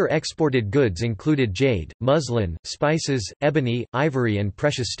 Other exported goods included jade, muslin, spices, ebony, ivory and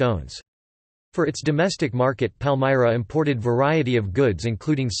precious stones. For its domestic market, Palmyra imported variety of goods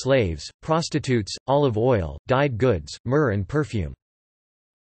including slaves, prostitutes, olive oil, dyed goods, myrrh and perfume.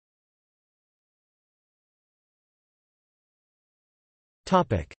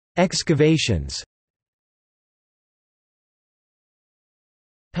 Excavations.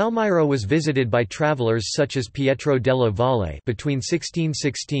 Palmyra was visited by travelers such as Pietro della Valle between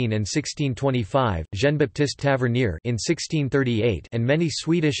 1616 and 1625, Jean-Baptiste Tavernier in 1638, and many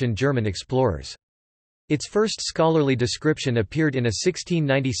Swedish and German explorers. Its first scholarly description appeared in a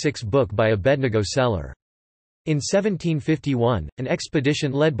 1696 book by Abednego Seller. In 1751, an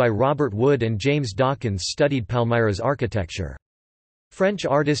expedition led by Robert Wood and James Dawkins studied Palmyra's architecture. French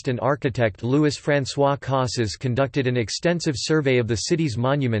artist and architect Louis-François Casses conducted an extensive survey of the city's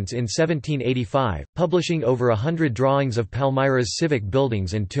monuments in 1785, publishing over 100 drawings of Palmyra's civic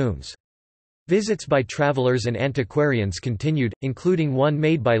buildings and tombs. Visits by travelers and antiquarians continued, including one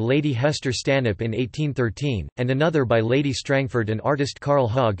made by Lady Hester Stanhope in 1813, and another by Lady Strangford and artist Carl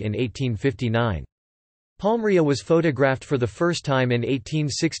Hogg in 1859. Palmyra was photographed for the first time in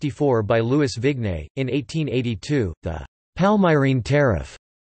 1864 by Louis Vignay. In 1882, the Palmyrene Tariff,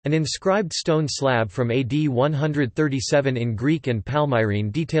 an inscribed stone slab from AD 137 in Greek and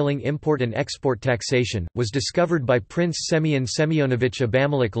Palmyrene detailing import and export taxation, was discovered by Prince Semyon Semyonovich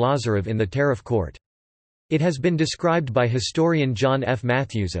Abamaluk Lazarev in the Tariff Court. It has been described by historian John F.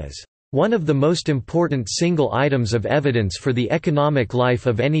 Matthews as one of the most important single items of evidence for the economic life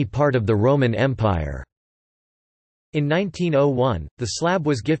of any part of the Roman Empire. In 1901, the slab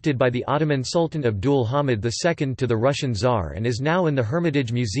was gifted by the Ottoman Sultan Abdul Hamid II to the Russian Tsar and is now in the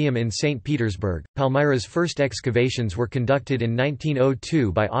Hermitage Museum in St. Petersburg. Palmyra's first excavations were conducted in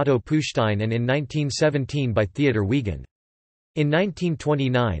 1902 by Otto Puchstein and in 1917 by Theodor Wiegand. In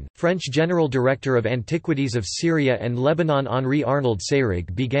 1929, French General Director of Antiquities of Syria and Lebanon Henri Arnold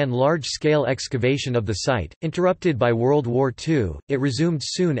Seyrig began large-scale excavation of the site. Interrupted by World War II, it resumed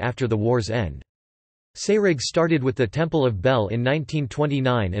soon after the war's end. Seyrig started with the Temple of Bel in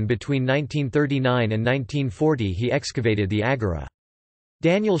 1929 and between 1939 and 1940 he excavated the Agora.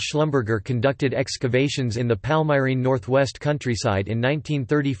 Daniel Schlumberger conducted excavations in the Palmyrene northwest countryside in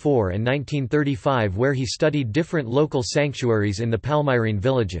 1934 and 1935 where he studied different local sanctuaries in the Palmyrene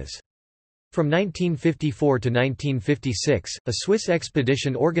villages. From 1954 to 1956, a Swiss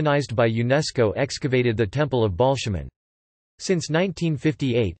expedition organized by UNESCO excavated the Temple of Balshaman. Since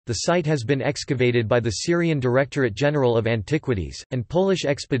 1958, the site has been excavated by the Syrian Directorate General of Antiquities, and Polish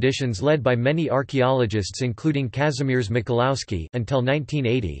expeditions led by many archaeologists including Kazimierz Michalowski until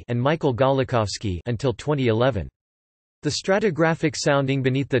 1980 and Michael Golikowski until 2011. The stratigraphic sounding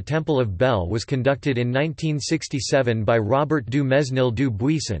beneath the Temple of Bel was conducted in 1967 by Robert du Mesnil du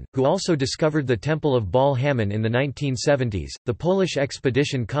Buisson, who also discovered the Temple of Bal Hamon in the 1970s. The Polish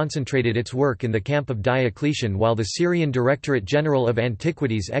expedition concentrated its work in the camp of Diocletian while the Syrian Directorate General of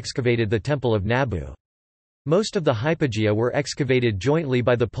Antiquities excavated the Temple of Nabu. Most of the hypogea were excavated jointly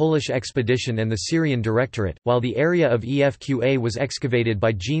by the Polish expedition and the Syrian Directorate, while the area of Efqa was excavated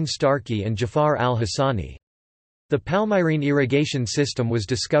by Jean Starkey and Jafar al-Hassani. The Palmyrene irrigation system was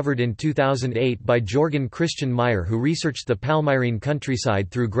discovered in 2008 by Jorgen Christian Meyer, who researched the Palmyrene countryside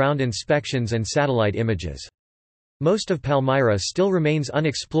through ground inspections and satellite images. Most of Palmyra still remains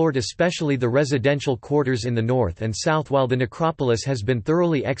unexplored, especially the residential quarters in the north and south, while the necropolis has been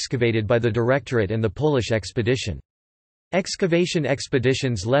thoroughly excavated by the Directorate and the Polish expedition. Excavation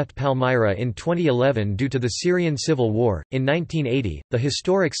expeditions left Palmyra in 2011 due to the Syrian Civil War. In 1980, the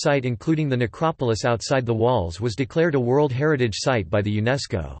historic site, including the necropolis outside the walls, was declared a World Heritage Site by the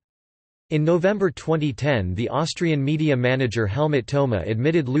UNESCO. In November 2010, the Austrian media manager Helmut Thoma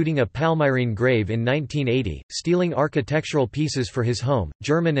admitted looting a Palmyrene grave in 1980, stealing architectural pieces for his home.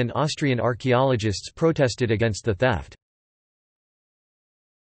 German and Austrian archaeologists protested against the theft.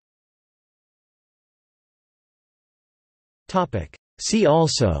 Topic: See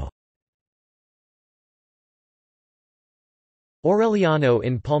also: Aureliano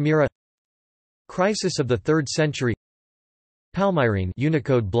in Palmyra, Crisis of the 3rd century, Palmyrene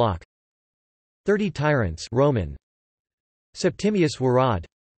Unicode block, 30 Tyrants Roman, Septimius Warad,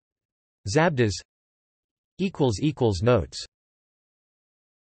 Zabdas. Notes